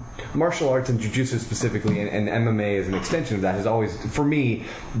martial arts and jiu-jitsu specifically, and MMA as an extension of that has always, for me,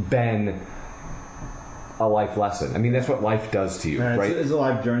 been a life lesson. I mean, that's what life does to you, right? It's a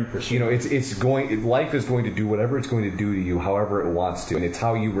life journey for sure. Life is going to do whatever it's going to do to you, however it wants to, and it's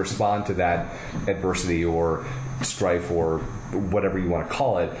how you respond to that adversity or strife or whatever you want to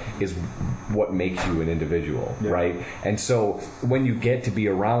call it is what makes you an individual, right? And so when you get to be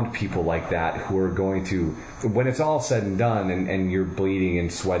around people like that who are going to, when it's all said and done and you're bleeding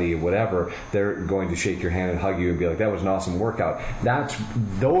and sweaty or whatever, they're going to shake your hand and hug you and be like, that was an awesome workout.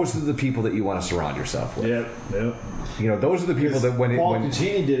 Those are the people that you want to surround yourself with. Yep. Those are the people that Paul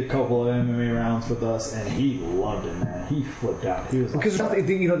Cucini did a couple of MMA rounds with us, and he loved it, man. He flipped out. He was because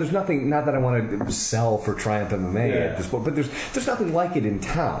there's nothing. Not that I want to sell for Triumph MMA at this point, but there's nothing like it in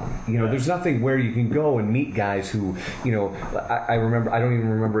town. There's nothing where you can go and meet guys who, I remember. I don't even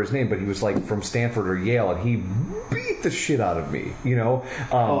remember his name, but he was like from Stanford or Yale, and he beat the shit out of me. The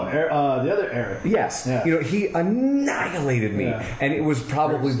other Eric. Yes. Yeah. He annihilated me, and it was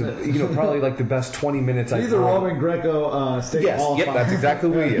probably probably like the best 20 minutes I've. He's a Roman Greco state Yes, yep, that's exactly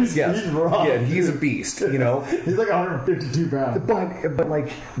who he is. Yes, he's a beast. He's like 152 pounds. But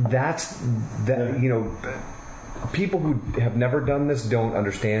like that's that. People who have never done this don't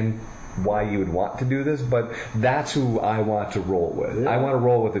understand why you would want to do this, but that's who I want to roll with. Yeah. I want to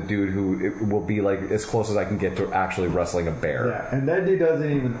roll with a dude who will be like as close as I can get to actually wrestling a bear. Yeah, and that dude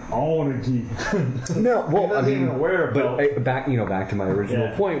doesn't even own a gi. No, well, he doesn't even wear a belt. But back to my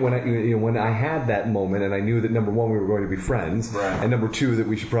original point when I had that moment and I knew that number one we were going to be friends, and number two that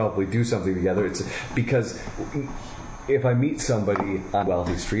we should probably do something together. It's because if I meet somebody on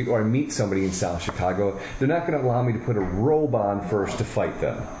Wealthy Street or I meet somebody in South Chicago, they're not going to allow me to put a robe on first to fight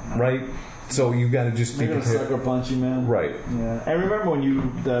them, right? So you got to just be prepared. They're going to sucker punch you, man. Right. Yeah. I remember when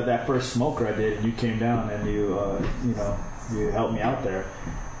you that first smoker I did, you came down and you helped me out there.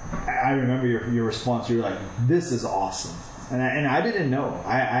 I remember your response. You were like, "This is awesome," and I didn't know.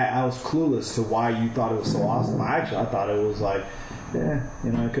 I was clueless to why you thought it was so awesome. I thought it was like,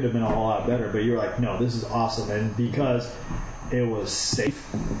 it could have been a whole lot better. But you were like, "No, this is awesome," and because it was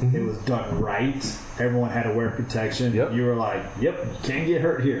safe, it was done right. Everyone had to wear protection. Yep. You were like, "Yep, you can't get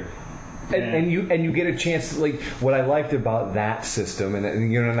hurt here." And you get a chance to, like, what I liked about that system, and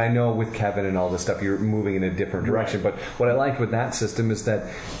I know with Kevin and all this stuff you're moving in a different direction, but what I liked with that system is that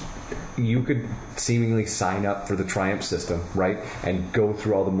you could seemingly sign up for the Triumph system, right, and go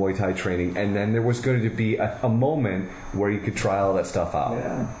through all the Muay Thai training, and then there was going to be a moment where you could try all that stuff out.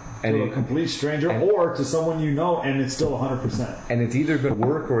 Yeah. And to a complete stranger or to someone you know, and it's still 100%. And it's either going to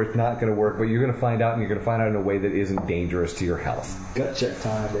work or it's not going to work, but you're going to find out, and you're going to find out in a way that isn't dangerous to your health. Gut check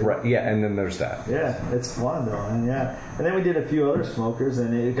time, baby. Right, yeah, and then there's that. Yeah, it's fun, though, and yeah. And then we did a few other smokers,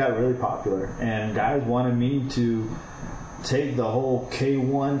 and it got really popular. And guys wanted me to take the whole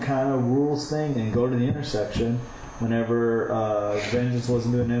K1 kind of rules thing and go to the intersection whenever Vengeance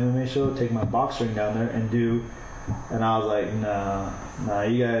wasn't doing an MMA show, take my box ring down there and do... And I was like, nah,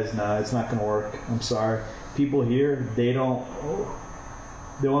 you guys, it's not going to work. I'm sorry. People here, the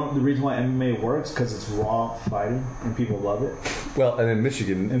reason why MMA works because it's raw fighting and people love it. Well, and in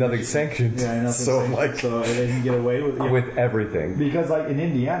Michigan, nothing's sanctioned. Yeah, nothing's sanctioned. So they can get away with everything. Because like in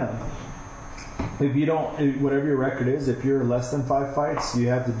Indiana, if you don't, whatever your record is, if you're less than 5 fights, you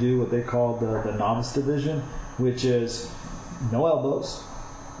have to do what they call the novice division, which is no elbows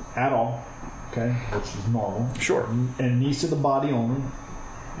at all. Okay, which is normal. Sure. And knees to the body only.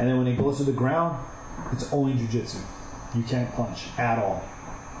 And then when it goes to the ground, it's only jiu-jitsu. You can't punch at all.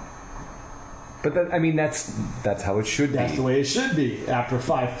 But that's how it should be. That's the way it should be. After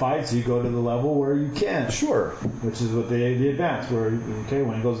 5 fights, you go to the level where you can. Sure. Which is what the advance, where,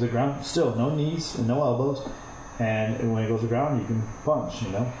 when it goes to the ground, still no knees and no elbows. And when it goes to the ground, you can punch,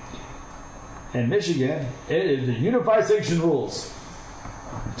 In Michigan, it is the unified sanction rules.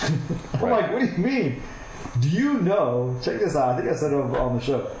 I'm like, what do you mean? Do you know? Check this out. I think I said it on the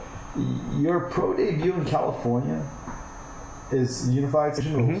show. Your pro debut in California is unified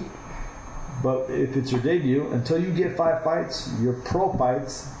sanction rules. But if it's your debut, until you get 5 fights, your pro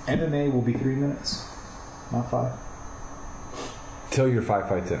fights, MMA will be 3 minutes, not 5. Till you're 5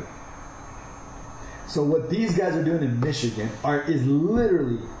 fights in. So what these guys are doing in Michigan is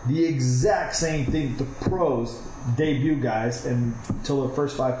literally the exact same thing the pros debut guys until their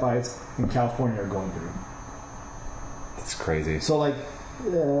first 5 fights in California are going through. That's crazy. So like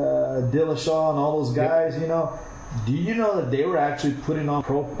Dillashaw and all those guys, do you know that they were actually putting on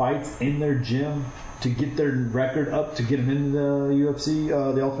pro fights in their gym to get their record up to get them into the UFC,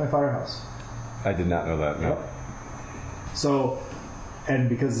 the Ultimate Fighter House? I did not know that. No. Yep. So, and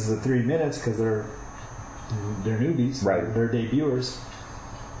because it's a 3 minutes, because they're newbies, right? They're debuters.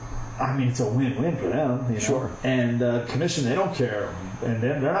 I mean, it's a win-win for them. Sure. And the commission, they don't care. And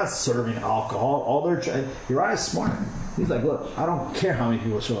they're not serving alcohol. All they're trying... Uriah's smart. He's like, look, I don't care how many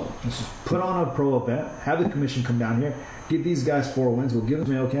people show up. Let's just put on a pro event, have the commission come down here, give these guys 4 wins, we'll give them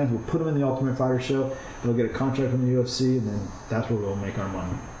mail cans, we'll put them in the Ultimate Fighter show, they'll get a contract from the UFC, and then that's where we'll make our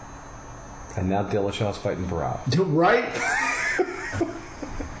money. And now Dillashaw's fighting Barab. Right?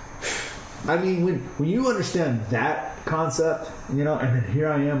 I mean, when you understand that concept, and then here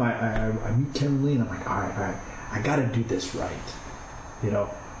I am, I meet Kevin Lee, and I'm like, all right, I got to do this right.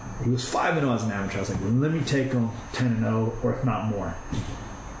 He was 5-0 as an amateur. I was like, let me take him 10-0, or if not more.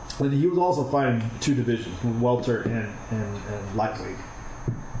 And he was also fighting 2 divisions, welter and lightweight.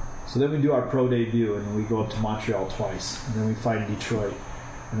 So then we do our pro debut, and we go up to Montreal twice, and then we fight in Detroit,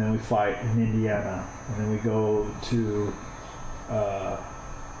 and then we fight in Indiana, and then we go to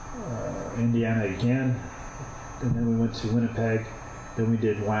Indiana again, and then we went to Winnipeg, then we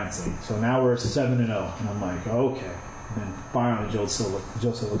did Lansing. So now we're 7-0, and I'm like, okay. And then finally Joe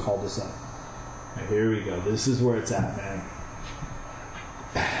Silva called us up. And here we go. This is where it's at, man.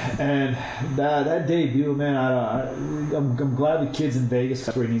 And that debut, man, I'm glad the kid's in Vegas.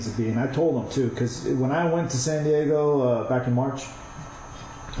 That's where he needs to be. And I told him, too, because when I went to San Diego back in March,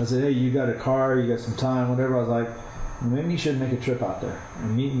 I said, hey, you got a car, you got some time, whatever. I was like, maybe you should make a trip out there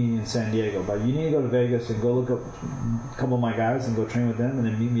and meet me in San Diego. But you need to go to Vegas and go look up a couple of my guys and go train with them, and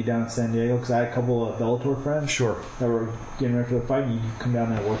then meet me down in San Diego, because I had a couple of Bellator friends that were getting ready for the fight, and you can come down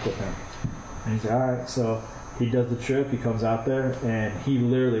there and work with them. And he's like, all right. So he does the trip. He comes out there, and he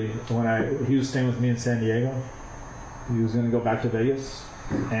literally, he was staying with me in San Diego, he was going to go back to Vegas,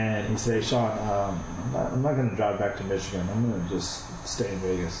 and he said, Sean, I'm not going to drive back to Michigan. I'm going to just stay in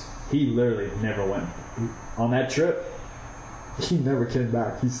Vegas. He literally never went. On that trip, he never came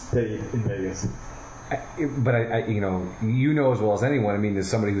back. He stayed in Vegas. But I you know as well as anyone, I mean, there's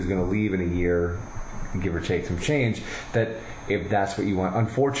somebody who's going to leave in a year, give or take some change, that if that's what you want.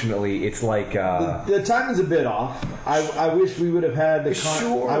 Unfortunately, it's like the timing's a bit off. I wish we would have had the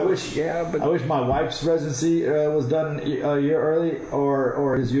sure. I wish my wife's residency was done a year early,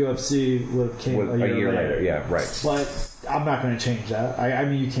 or his UFC would have came a year later. Yeah, right. But I'm not going to change that. I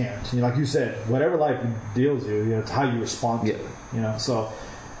mean, you can't. Like you said, whatever life deals you, it's how you respond to it. So.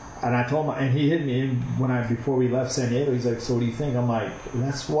 And I told him, and he hit me before we left San Diego. He's like, "So what do you think?" I'm like,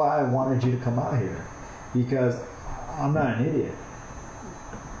 "That's why I wanted you to come out here, because I'm not an idiot.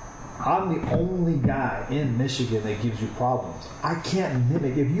 I'm the only guy in Michigan that gives you problems. I can't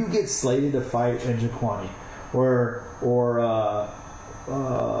mimic. If you get slated to fight Njokuani or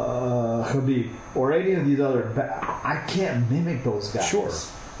Khabib or any of these other, I can't mimic those guys. Sure,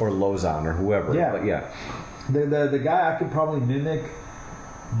 or Lozon or whoever. Yeah, but yeah. The guy I could probably mimic."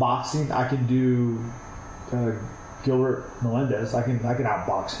 Boxing, I can do Gilbert Melendez. I can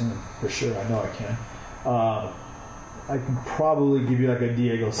outbox him for sure. I know I can. I can probably give you like a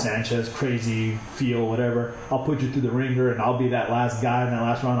Diego Sanchez crazy feel, whatever. I'll put you through the ringer, and I'll be that last guy in that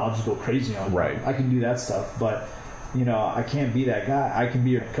last round. I'll just go crazy on you. Right. I can do that stuff, but I can't be that guy. I can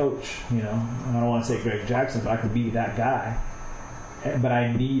be your coach. I don't want to say Greg Jackson, but I can be that guy. But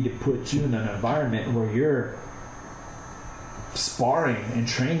I need to put you in an environment where you're sparring and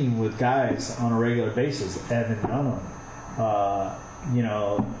training with guys on a regular basis. Evan Dunham,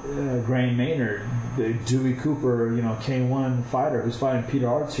 Grain Maynard, Dewey Cooper, K1 fighter who's fighting Peter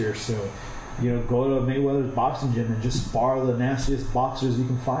Arts here soon. Go to Mayweather's boxing gym and just spar the nastiest boxers you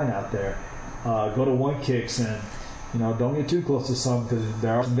can find out there. Go to One Kicks and don't get too close to some, because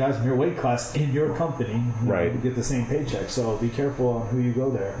there are some guys in your weight class in your company who get the same paycheck. So be careful on who you go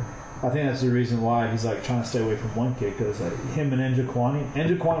there. I think that's the reason why he's like trying to stay away from One Kick, because him and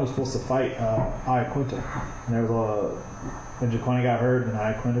Njokuani was supposed to fight Iaquinta, and there was Njokuani got hurt, and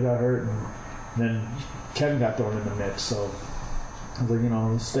Iaquinta got hurt, and then Kevin got thrown in the mix. So I was like,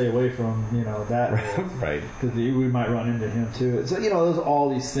 let's stay away from that, right? Because we might run into him too. So there's all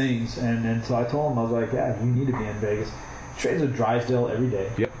these things, and so I told him, I was like, yeah, you need to be in Vegas. He trains with Drysdale every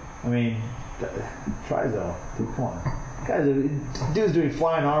day. Yep. I mean, Drysdale, dude, come on. Guys, dude's doing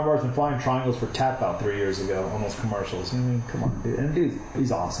flying arm bars and flying triangles for Tap Out 3 years ago on those commercials. I mean, come on, dude. And dude,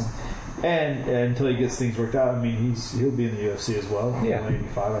 he's awesome. And until he gets things worked out, I mean, he'll be in the UFC as well. Yeah.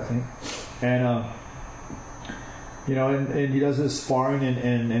 185, I think. And and he does his sparring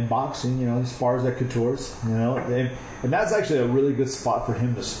and boxing. He spars at Couture's. And that's actually a really good spot for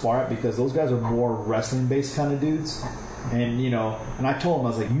him to spar at, because those guys are more wrestling based kind of dudes. And and I told him, I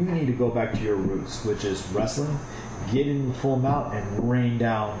was like, you need to go back to your roots, which is wrestling. Get in the full mount and rain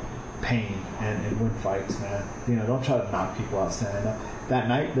down pain and win fights, man. Don't try to knock people out standing up. That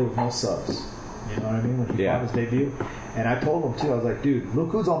night, there was no subs. You know what I mean? When he fought his debut. And I told him, too, I was like, dude,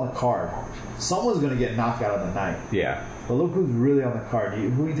 look who's on the card. Someone's going to get knocked out of the night. Yeah. But look who's really on the card. Who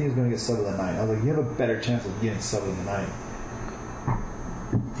do you think is going to get sub of the night? I was like, you have a better chance of getting sub of the night.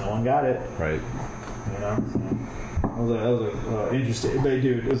 No one got it. Right. That was interesting. But,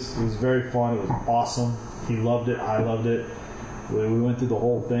 dude, it was very fun. It was awesome. He loved it. I loved it. We went through the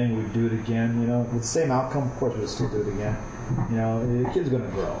whole thing. We'd do it again. With the same outcome, of course, we'd still do it again. The kid's going to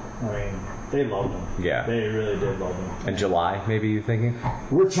grow. I mean, they loved him. Yeah. They really did love him. And July, maybe you're thinking?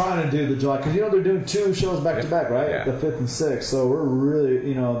 We're trying to do the July, because they're doing 2 shows back to back, right? Yeah. The 5th and 6th. So we're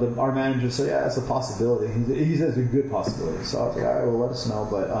really, our manager said, yeah, it's a possibility. He says it's a good possibility. So I was like, all right, well, let us know.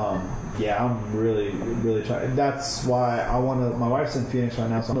 But yeah, I'm really, really trying. That's why I want to. My wife's in Phoenix right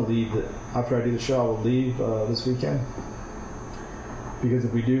now, so I'm going to leave. After I do the show, I will leave this weekend. Because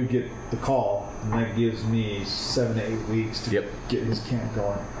if we do get the call, then that gives me 7 to 8 weeks to get his camp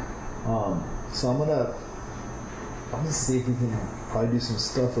going. So I'm gonna see if we can probably do some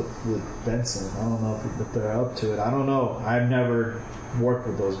stuff with Benson. I don't know if they're up to it. I don't know. I've never worked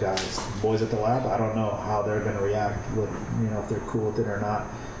with those guys, boys at the lab. I don't know how they're gonna react with if they're cool with it or not.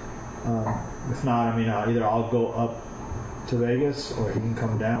 If not, I mean, either I'll go up to Vegas or he can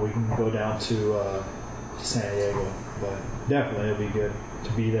come down. We can go down to San Diego, but definitely it'll be good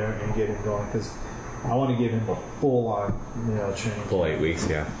to be there and get him going, because I want to give him a full-on training. Full 8 weeks,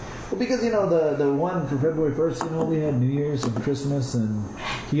 yeah. Well, because the one for February 1st, we had New Year's and Christmas, and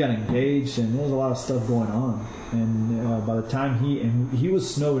he got engaged, and there was a lot of stuff going on. And by the time he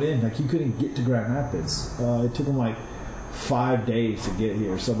was snowed in, like he couldn't get to Grand Rapids. It took him like 5 days to get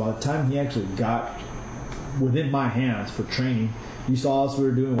here. So by the time he actually got within my hands for training. You saw us, we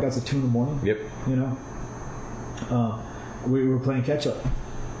were doing workouts at 2 in the morning. Yep. You know? We were playing catch up,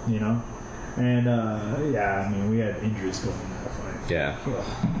 you know? And, I mean, we had injuries going in that fight. Yeah.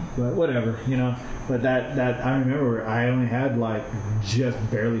 But whatever, you know? But that I remember I only had, like, just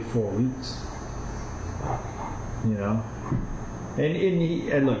barely 4 weeks. You know?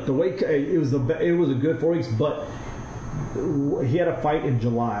 And look, the way it was a good 4 weeks, but he had a fight in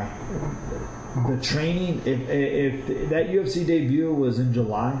July. The training, if that UFC debut was in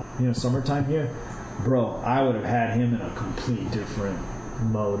July, you know, summertime here, bro, I would have had him in a complete different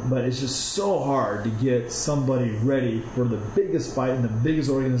mode. But it's just so hard to get somebody ready for the biggest fight in the biggest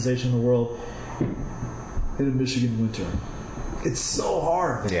organization in the world in a Michigan winter. It's so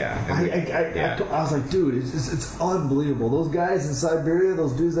hard. Yeah. I was like, dude, it's unbelievable. Those guys in Siberia,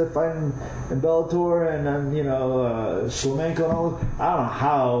 those dudes that fight in Bellator and Shlemenko and all those, I don't know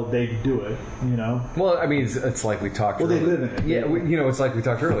how they do it, you know? Well, I mean, it's like we talked earlier. Well, they live in it. Yeah, it's like we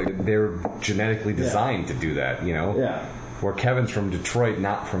talked earlier. They're genetically designed to do that, you know? Yeah. Where Kevin's from Detroit,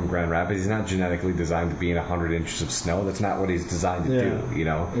 not from Grand Rapids. He's not genetically designed to be in 100 inches of snow. That's not what he's designed to do, you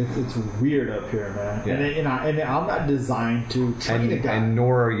know? It's weird up here, man. Yeah. And I'm not designed to train a guy. And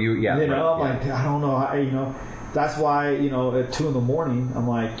nor are you, You know, I'm like, I don't know how, you know. That's why, you know, at 2 in the morning, I'm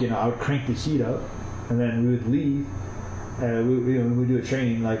like, you know, I would crank the heat up, and then we would leave. We do a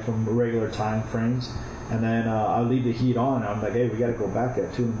training, like, from regular time frames. And then I'd leave the heat on. And I'm like, hey, we got to go back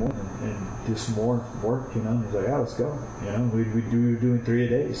at 2 in the morning and do some more work, you know. He's like, yeah, let's go. You know, we were doing 3 a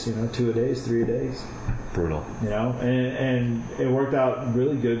days, you know, 2 a days, 3 a days. Brutal. You know, and it worked out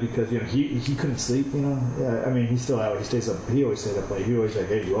really good because, you know, he couldn't sleep, you know. Yeah, I mean, he stays up. He always stays up late. He always like,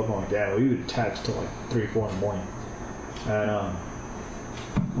 hey, you up? I'm like, yeah. We would text till like 3, 4 in the morning. And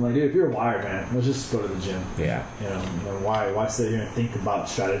I'm like, dude, if you're wired, man, let's just go to the gym. Yeah. You know why sit here and think about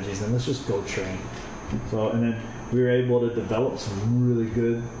strategies, and let's just go train. So, and then we were able to develop some really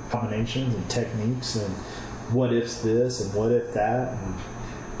good combinations and techniques and what ifs this and what if that.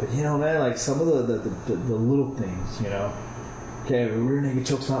 But, you know, man, like some of the little things, you know. Okay, rear naked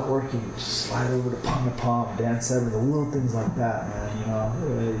choke's not working. Just slide over to palm, Dan Severn, the little things like that, man. You know,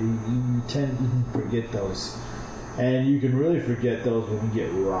 you tend to forget those. And you can really forget those when you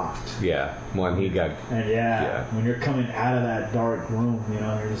get rocked. Yeah, when he got... And when you're coming out of that dark room, you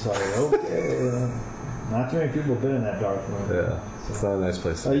know, you're just like, okay... Not too many people have been in that dark room. Yeah, so. It's not a nice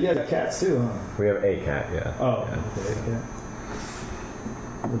place. Oh, you guys got cats too, huh? We have a cat, yeah. Oh, yeah. okay, yeah.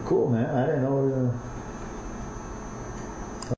 Well, cool, man. I didn't know